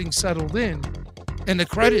just getting settled in and the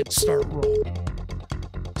credits start rolling.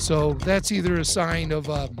 So that's either a sign of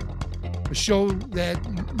a show that,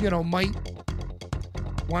 might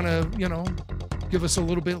want to, give us a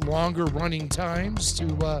little bit longer running times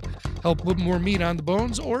to help put more meat on the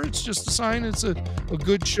bones, or it's just a sign it's a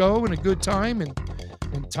good show and a good time, and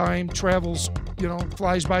time travels,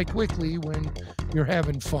 flies by quickly when you're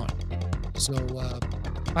having fun. So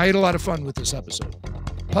I had a lot of fun with this episode.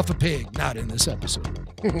 Puff a Pig, not in this episode.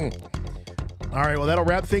 All right, well, that'll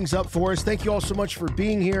wrap things up for us. Thank you all so much for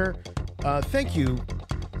being here. Thank you.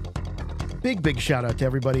 Big shout out to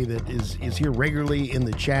everybody that is here regularly in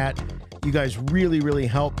the chat. You guys really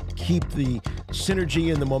help keep the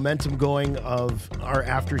synergy and the momentum going of our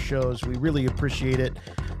after shows. We really appreciate it.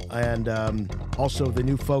 And also the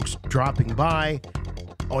new folks dropping by.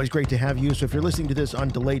 Always great to have you. So if you're listening to this on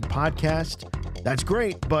delayed podcast, that's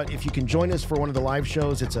great. But if you can join us for one of the live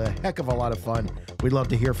shows, it's a heck of a lot of fun. We'd love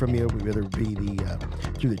to hear from you, whether it be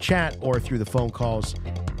through the chat or through the phone calls.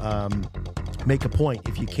 Make a point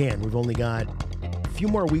if you can. We've only got a few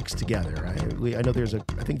more weeks together. I know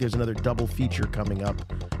I think there's another double feature coming up,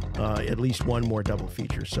 at least one more double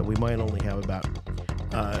feature. So we might only have about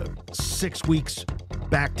 6 weeks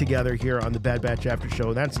back together here on the Bad Batch After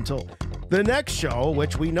Show. That's until the next show,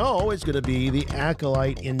 which we know is going to be the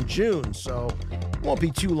Acolyte in June. So it won't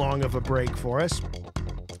be too long of a break for us.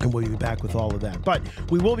 And we'll be back with all of that. But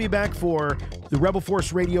we will be back for the Rebel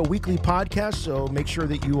Force Radio weekly podcast, so make sure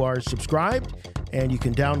that you are subscribed, and you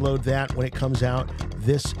can download that when it comes out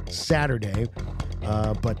this Saturday.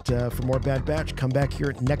 But for more Bad Batch, come back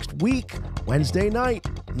here next week, Wednesday night,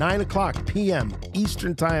 9 o'clock p.m.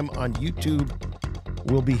 Eastern Time on YouTube.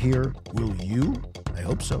 We'll be here. Will you? I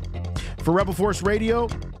hope so. For Rebel Force Radio,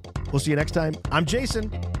 we'll see you next time. I'm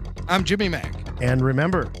Jason. I'm Jimmy Mac. And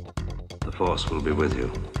remember, the Force will be with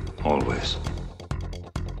you, always.